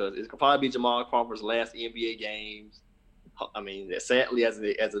closure because it could probably be Jamal Crawford's last NBA games. I mean, sadly as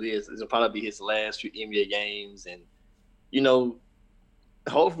it is, it'll probably be his last few NBA games, and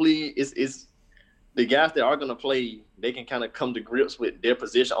hopefully it's the guys that are gonna play. They can kind of come to grips with their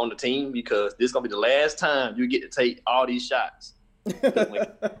position on the team because this is gonna be the last time you get to take all these shots.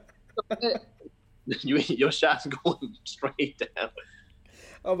 Your shots going straight down.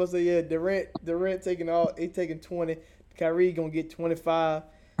 I'm gonna say Durant taking 20. Kyrie gonna get 25.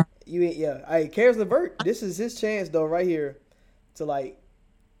 Hey, Karis LeVert, this is his chance though, right here, to like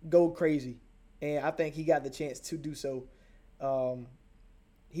go crazy, and I think he got the chance to do so. Karis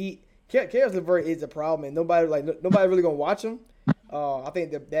LeVert is a problem, and nobody really gonna watch him. I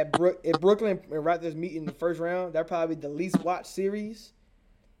think if Brooklyn and Raptors meet in the first round, that'd probably be the least watched series,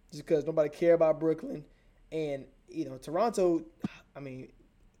 just because nobody care about Brooklyn, and Toronto. I mean,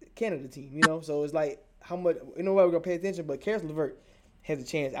 Canada team, so it's like how much nobody gonna pay attention, but Karis LeVert has a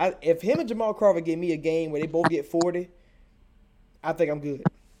chance. If him and Jamal Crawford give me a game where they both get 40, I think I'm good.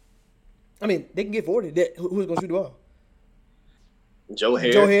 I mean, they can get 40. Who's going to shoot the ball? Joe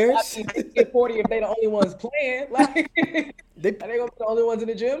Harris. They can get 40 if they the only ones playing. Like, they going to be the only ones in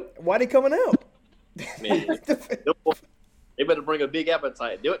the gym? Why they coming out? Man, they better bring a big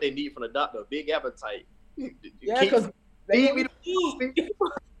appetite. What they need from the doctor, a big appetite. Yeah, because they need to eat.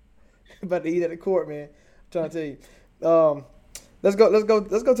 About to eat at the court, man. I'm trying to tell you. Let's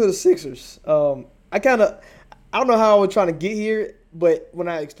go to the Sixers. I don't know how I was trying to get here, but when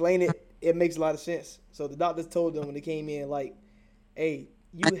I explain it, it makes a lot of sense. So the doctors told them when they came in, like, hey,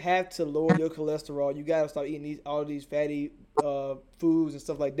 you have to lower your cholesterol. You got to stop eating all these fatty foods and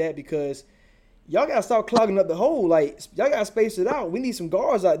stuff like that because y'all got to start clogging up the hole. Like, y'all got to space it out. We need some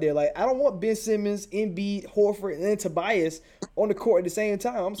guards out there. Like, I don't want Ben Simmons, Embiid, Horford, and then Tobias on the court at the same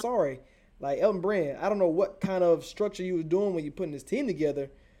time. I'm sorry. Like, Elton Brand, I don't know what kind of structure you was doing when you putting this team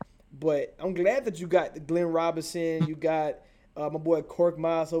together, but I'm glad that you got Glenn Robinson, you got my boy Cork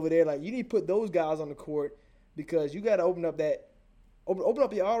Miles over there. Like, you need to put those guys on the court because you got to open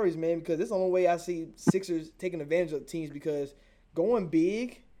up your arteries, man, because this is the only way I see Sixers taking advantage of teams because going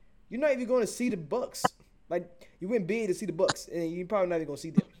big, you're not even going to see the Bucks. Like, you went big to see the Bucks, and you're probably not even going to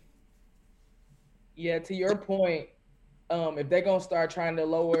see them. Yeah, to your point, if they're going to start trying to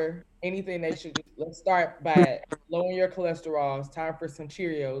lower anything, they should let's start by lowering your cholesterol. It's time for some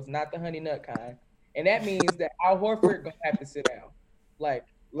Cheerios, not the honey nut kind. And that means that Al Horford going to have to sit down. Like,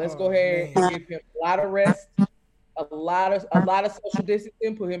 let's go ahead and give him a lot of rest, a lot of social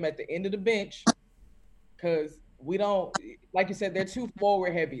distancing, put him at the end of the bench because we don't, like you said, they're too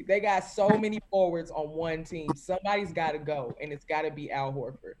forward heavy. They got so many forwards on one team. Somebody's got to go, and it's got to be Al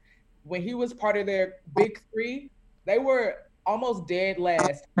Horford. When he was part of their big three, they were almost dead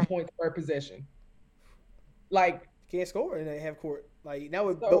last points per possession. Like, can't score in that half court. Like, now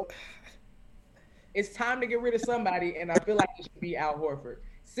it's time to get rid of somebody, and I feel like it should be Al Horford.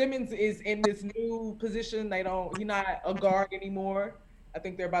 Simmons is in this new position. He's not a guard anymore. I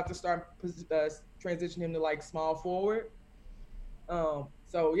think they're about to start transition him to like small forward.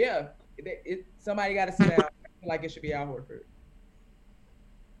 So yeah, somebody got to sit down. I feel like it should be Al Horford.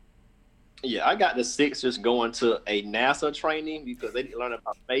 Yeah, I got the Sixers going to a NASA training because they learn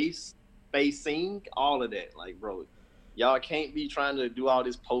about spacing, all of that. Like, bro, y'all can't be trying to do all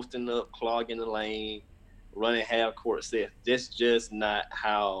this posting up, clogging the lane, running half court sets. That's just not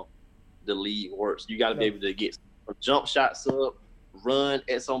how the league works. You got to be able to get some jump shots up, run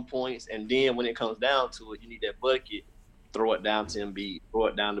at some points, and then when it comes down to it, you need that bucket. Throw it down to Embiid, throw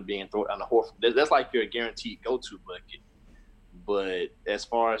it down to Ben, throw it down to Horford. That's like your guaranteed go-to bucket. But as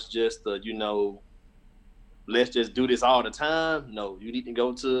far as just the, let's just do this all the time. No, you need to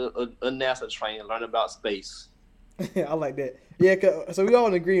go to a NASA train, learn about space. I like that. Yeah, so we all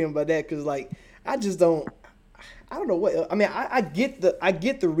in agreement about that because like I just don't. I don't know what. I mean, I get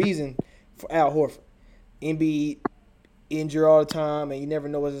the reason for Al Horford. Embiid injured all the time, and you never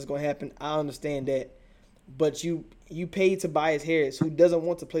know what's going to happen. I understand that, but you paid Tobias Harris, who doesn't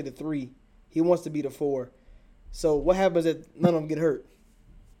want to play the 3. He wants to be the 4. So what happens if none of them get hurt?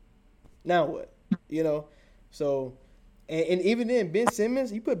 Now what? You know. So, and even then, Ben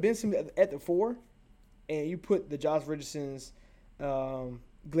Simmons, you put Ben Simmons at the 4, and you put the Josh Richardsons, Glenn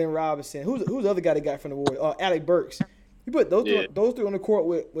Robinson. Who's the other guy that got from the Warriors? Alec Burks. You put those three on the court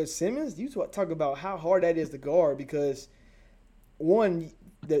with Simmons. You talk about how hard that is to guard because one,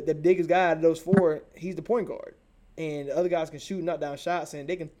 the biggest guy out of those 4, he's the point guard, and the other guys can shoot, knock down shots, and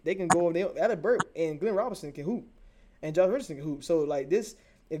they can go over there. Alec Burks and Glenn Robinson can hoop, and Josh Richardson can hoop. So like this,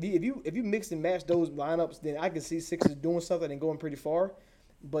 if you mix and match those lineups, then I can see Sixers doing something and going pretty far.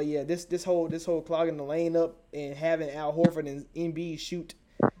 But yeah, this whole clogging the lane up and having Al Horford and Embiid shoot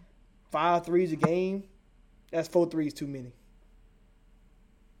 5 threes a game, that's 4 threes too many.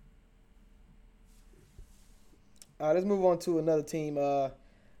 All right, let's move on to another team. The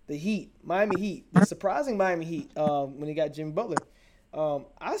Heat, Miami Heat, the surprising Miami Heat. When they got Jimmy Butler,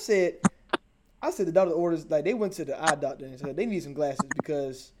 I said the doctor orders like they went to the eye doctor and said they need some glasses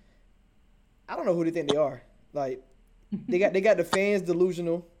because I don't know who they think they are. Like they got the fans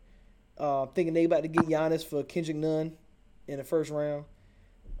delusional, thinking they about to get Giannis for Kendrick Nunn in the first round.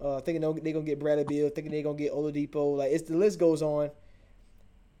 Thinking they're gonna get Bradley Beal, thinking they're gonna get Oladipo. Like the list goes on.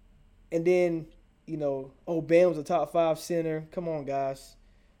 And then, Bam's a top 5 center. Come on, guys.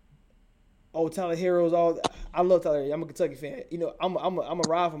 Tyler Herro's I love Tyler Herro. I'm a Kentucky fan. I'm a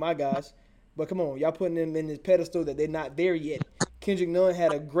ride for my guys. But come on, y'all putting them in this pedestal that they're not there yet. Kendrick Nunn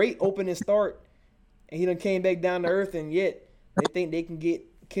had a great opening start, and he done came back down to earth, and yet they think they can get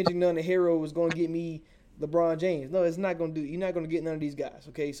Kendrick Nunn and Herro was going to get me LeBron James. No, it's not going to do. You're not going to get none of these guys.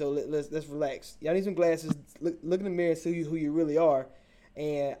 Okay, so let's relax. Y'all need some glasses. Look in the mirror and see who you really are.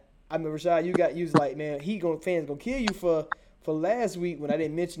 And I mean, Rashad, you was like, man, fans gonna kill you for last week when I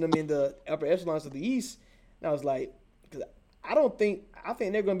didn't mention them in the upper echelons of the East. And I was like, because I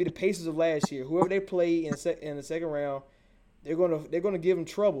think they're gonna be the Pacers of last year. Whoever they play in the second round, they're gonna give them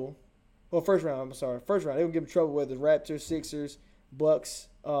trouble. Well, first round. They're gonna give them trouble whether it's Raptors, Sixers, Bucks,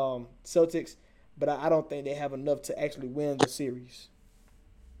 Celtics. But I don't think they have enough to actually win the series.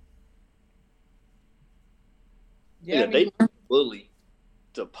 Yeah, they bully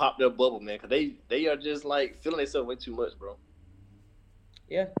to pop their bubble, man, because they are just like feeling themselves way too much, bro.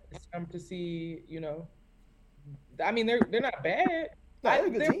 Yeah, it's time to see. I mean, they're not bad.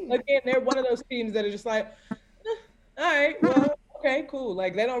 They're one of those teams that are just like, all right, well, okay, cool.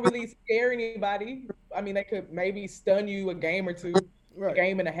 Like they don't really scare anybody. I mean, they could maybe stun you a game or two, a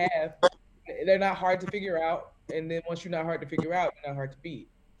game and a half. They're not hard to figure out, and then once you're not hard to figure out, you're not hard to beat.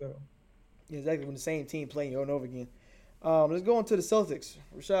 So yeah, exactly. When the same team playing over and over again. Let's go on to the Celtics.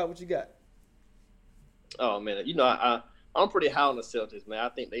 Rashad, what you got? Oh man, I'm pretty high on the Celtics, man. I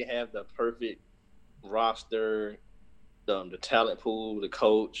think they have the perfect roster, the talent pool, the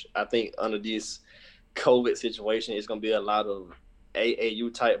coach. I think under this COVID situation, it's gonna be a lot of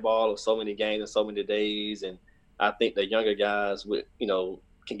AAU type ball of so many games and so many days, and I think the younger guys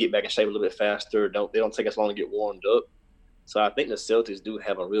can get back in shape a little bit faster. They don't take as long to get warmed up. So I think the Celtics do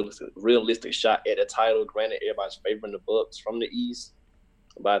have a realistic shot at the title. Granted, everybody's favoring the Bucks from the East,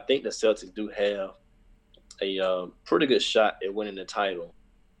 but I think the Celtics do have a pretty good shot at winning the title.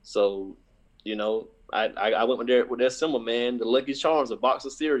 So, I went with their symbol, man. The Lucky Charms, a box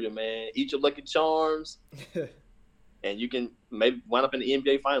of cereal, man. Eat your Lucky Charms, and you can maybe wind up in the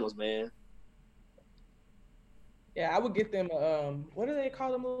NBA Finals, man. Yeah, I would get them. What do they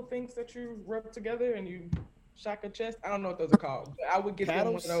call them little things that you rub together and you shock a chest? I don't know what those are called, but I would get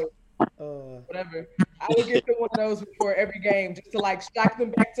them one of those. Whatever. I would get them one of those before every game just to like shock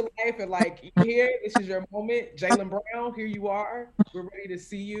them back to life and like, here, this is your moment. Jaylen Brown, here you are. We're ready to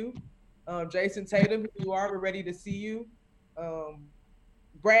see you. Jason Tatum, here you are. We're ready to see you.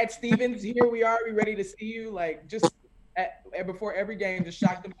 Brad Stevens, here we are. We're ready to see you. Like just before every game, just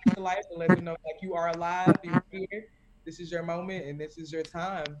shock them back to life and let them know like you are alive. You're here. This is your moment and this is your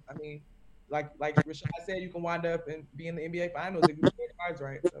time. I mean, like Rashad said, you can wind up and be in the NBA Finals if you play cards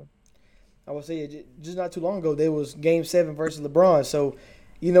right. So I would say just not too long ago there was Game 7 versus LeBron. So,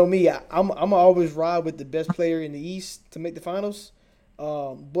 me, I'm always ride with the best player in the East to make the finals.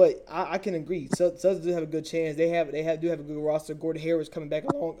 But I can agree. Celtics do have a good chance. They do have a good roster. Gordon Hayward's coming back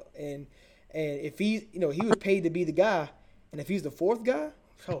along, and if he was paid to be the guy, and if he's the fourth guy,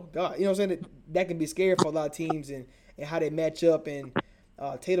 oh God, you know what I'm saying? That can be scary for a lot of teams and how they match up. And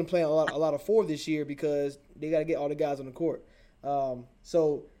Tatum playing a lot of four this year because they got to get all the guys on the court.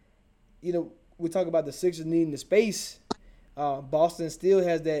 So we talk about the Sixers needing the space. Boston still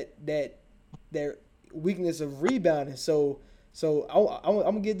has their weakness of rebounding. So I'm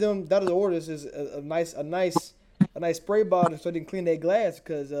gonna give them that of the orders is a nice spray bottle so they can clean their glass.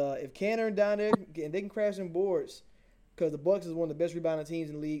 Because if Canner down there and they can crash some boards, because the Bucks is one of the best rebounding teams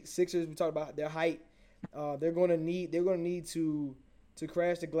in the league. Sixers, we talked about their height. They're gonna need to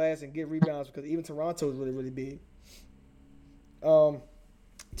crash the glass and get rebounds because even Toronto is really big.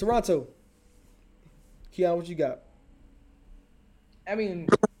 Toronto, Keon, what you got? I mean,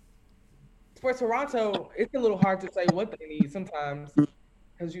 for Toronto, it's a little hard to say what they need sometimes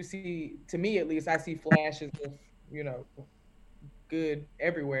because you see, to me at least, I see flashes of good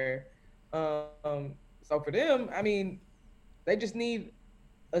everywhere. So for them, I mean, they just need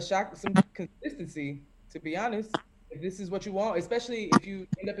some consistency. To be honest, if this is what you want, especially if you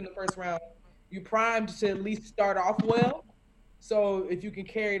end up in the first round, you primed to at least start off well. So if you can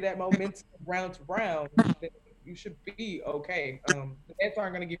carry that momentum round to round, then you should be okay. The Nets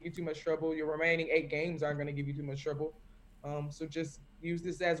aren't going to give you too much trouble. Your remaining 8 games aren't going to give you too much trouble. So just use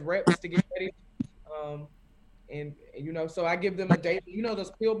this as reps to get ready. So I give them a day.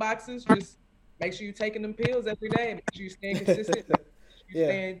 Those pill boxes. Just make sure you're taking them pills every day. Make sure you're staying consistent.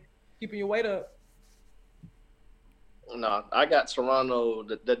 Keeping your weight up. No, I got Toronto.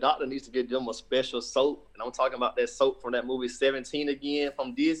 The doctor needs to get them a special soap. And I'm talking about that soap from that movie 17 again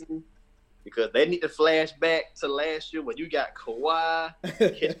from Disney. Because they need to flash back to last year when you got Kawhi,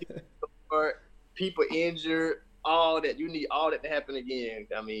 people injured, all that. You need all that to happen again.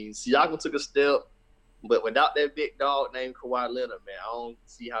 I mean, Siakam took a step, but without that big dog named Kawhi Leonard, man, I don't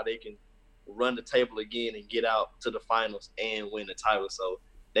see how they can run the table again and get out to the finals and win the title. So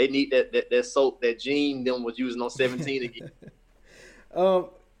they need that soap that Gene them was using on 17 again.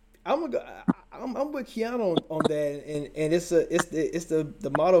 I'm with Keanu on that, and it's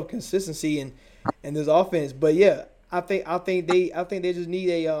the model of consistency and this offense. But yeah, I think they just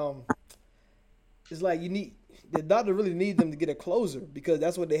need a it's like the doctor really needs them to get a closer because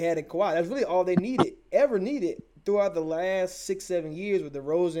that's what they had in Kawhi. That's really all they ever needed throughout the last 6-7 years with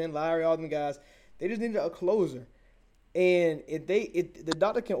DeRozan, Lowry, all them guys. They just needed a closer. And if the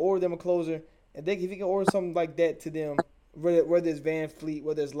doctor can order them a closer, and if he can order something like that to them, whether it's Van Fleet,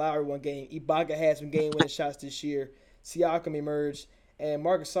 whether it's Lowry one game, Ibaka had some game-winning shots this year, Siakam emerged, and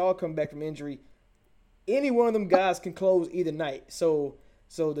Marcus Gasol come back from injury. Any one of them guys can close either night. So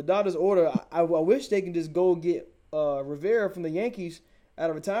the doctor's order, I wish they can just go get Rivera from the Yankees out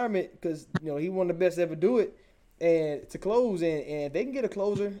of retirement because he one of the best to ever do it and to close. And if they can get a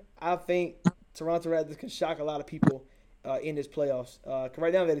closer, I think Toronto Raptors can shock a lot of people in this playoffs.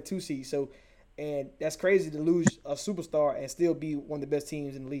 Right now they're the 2 seed, and that's crazy to lose a superstar and still be one of the best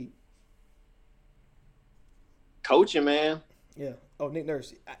teams in the league. Coaching, man. Yeah. Oh, Nick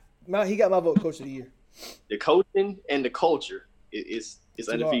Nurse. He got my vote Coach of the Year. The coaching and the culture is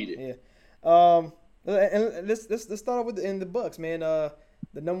undefeated. Yeah. And let's start off with the Bucks, man. The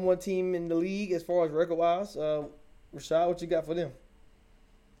number 1 team in the league as far as record wise. Rashad, what you got for them?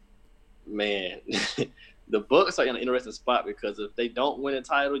 Man, the Bucks are in an interesting spot because if they don't win a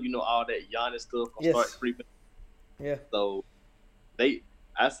title, all that Giannis stuff gonna start creeping. Yeah. So they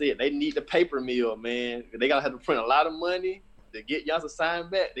need the paper mill, man. They gotta have to print a lot of money to get Giannis to sign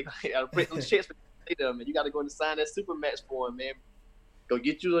back. They gotta print those checks for them, and you gotta go and sign that super max for him, man. Go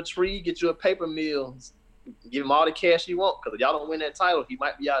get you a tree, get you a paper mill, give him all the cash you want. Because if y'all don't win that title, he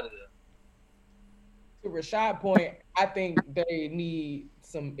might be out of there. To Rashad's point, I think they need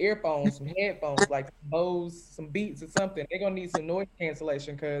some earphones, some headphones, like some Bose, some Beats or something. They're going to need some noise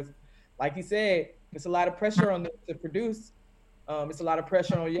cancellation because, like he said, it's a lot of pressure on them to produce. It's a lot of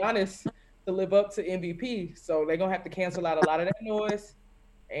pressure on Giannis to live up to MVP. So they're going to have to cancel out a lot of that noise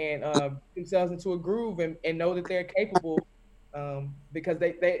and themselves into a groove and know that they're capable because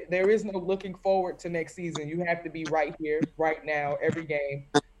there is no looking forward to next season. You have to be right here, right now, every game,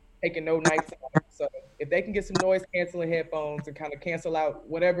 taking no nights off. So if they can get some noise canceling headphones and kind of cancel out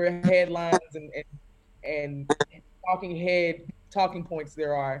whatever headlines and talking points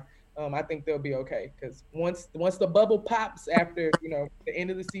there are, I think they'll be okay. Because once the bubble pops after the end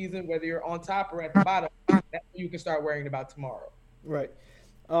of the season, whether you're on top or at the bottom, that's when you can start worrying about tomorrow. Right.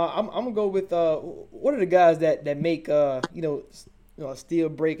 I'm gonna go with what are the guys that make a steel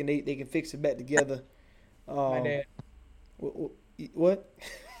break and they can fix it back together. My dad. What?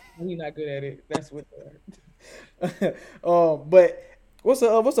 He's not good at it. That's what. But what's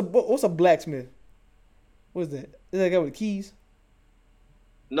a blacksmith? What's that? Is that guy with keys?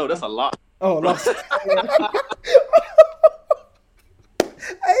 No, that's a lot. Oh, lost. Hey,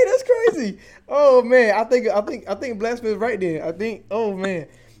 that's crazy. Oh man, I think Blasphemous right then. I think. Oh man,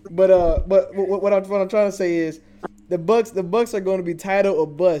 but what I'm trying to say is the Bucks are going to be title or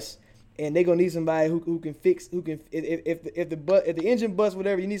bust, and they're gonna need somebody who can fix if the engine busts,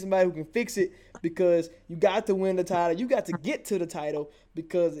 whatever, you need somebody who can fix it, because you got to win the title. You got to get to the title,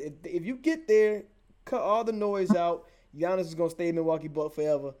 because if you get there, cut all the noise out, Giannis is gonna stay in Milwaukee Buck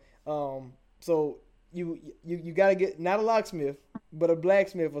forever. So you got to get not a locksmith, but a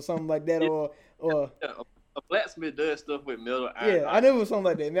blacksmith or something like that, or a blacksmith does stuff with metal. Yeah, I knew it was something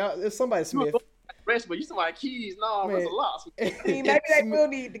like that. Now it's somebody Smith. But you somebody keys, no, that's a locksmith. I mean, maybe they will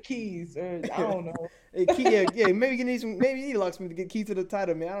need the keys, or I don't know. Yeah, maybe you need a locksmith to get key to the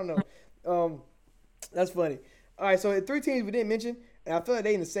title, man. I don't know. That's funny. All right, so 3 teams we didn't mention, and I feel like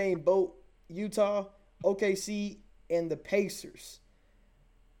they in the same boat: Utah, OKC, and the Pacers.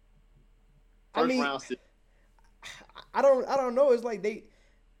 First round. I don't know. It's like they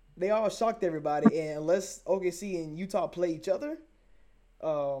all shocked everybody, and unless OKC and Utah play each other,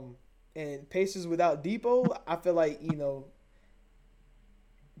 and Pacers without Depot, I feel like,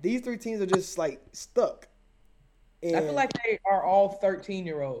 these 3 teams are just like stuck. And I feel like they are all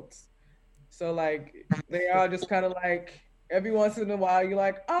 13-year-olds. So like they are just kind of like, every once in a while you're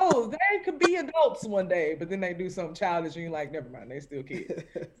like, oh, they could be adults one day, but then they do something childish and you're like, never mind, they still kids.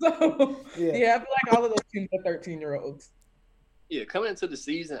 So yeah, I feel like all of those teams are 13-year-olds. Yeah, coming into the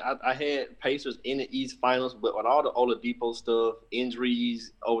season, I had Pacers in the East Finals, but with all the Oladipo stuff,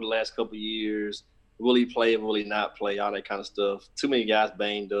 injuries over the last couple of years, will he play, will he not play, all that kind of stuff. Too many guys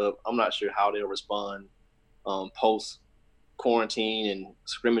banged up. I'm not sure how they'll respond post-quarantine and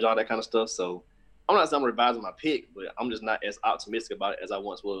scrimmage, all that kind of stuff. So I'm not saying I'm revising my pick, but I'm just not as optimistic about it as I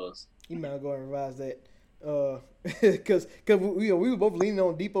once was. You might go and revise that, because we were both leaning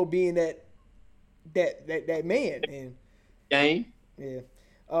on Depot being that man. And game. Yeah,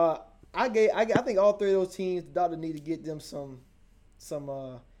 I think all 3 of those teams, the Dodgers need to get them something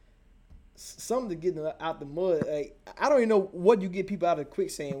to get them out the mud. Like, I don't even know what you get people out of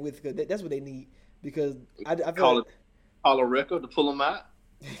quicksand with, because that's what they need. Because I feel call a record to pull them out.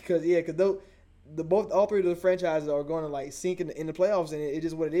 Because all 3 of the franchises are going to like sink in the playoffs, and it's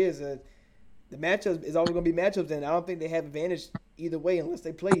just what it is. The matchups is always going to be matchups, and I don't think they have advantage either way unless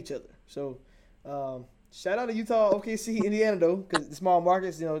they play each other. So. Shout out to Utah, OKC, Indiana, though, because the small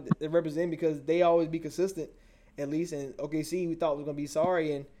markets, they represent, because they always be consistent, at least. And OKC, we thought was going to be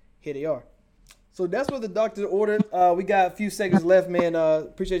sorry, and here they are. So that's what the doctor ordered. We got a few seconds left, man.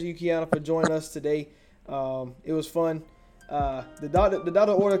 Appreciate you, Keona, for joining us today. It was fun. The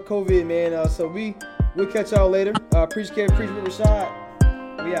doctor ordered COVID, man. So we'll catch y'all later. Preach with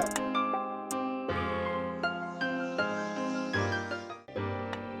Rashad. We out.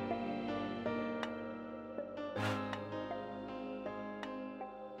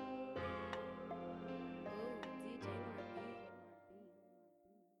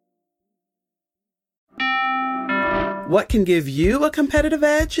 What can give you a competitive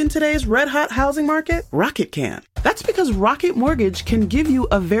edge in today's red-hot housing market? Rocket can. That's because Rocket Mortgage can give you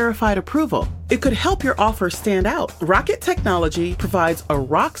a verified approval. It could help your offer stand out. Rocket Technology provides a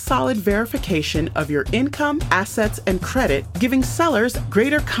rock-solid verification of your income, assets, and credit, giving sellers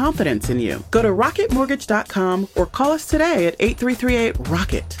greater confidence in you. Go to rocketmortgage.com or call us today at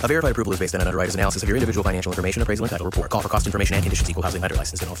 8338-ROCKET. A verified approval is based on an underwriter's analysis of your individual financial information, appraisal, and title report. Call for cost information and conditions. Equal housing lender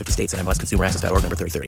license in all 50 states and MLS. ConsumerAccess.org number 3030.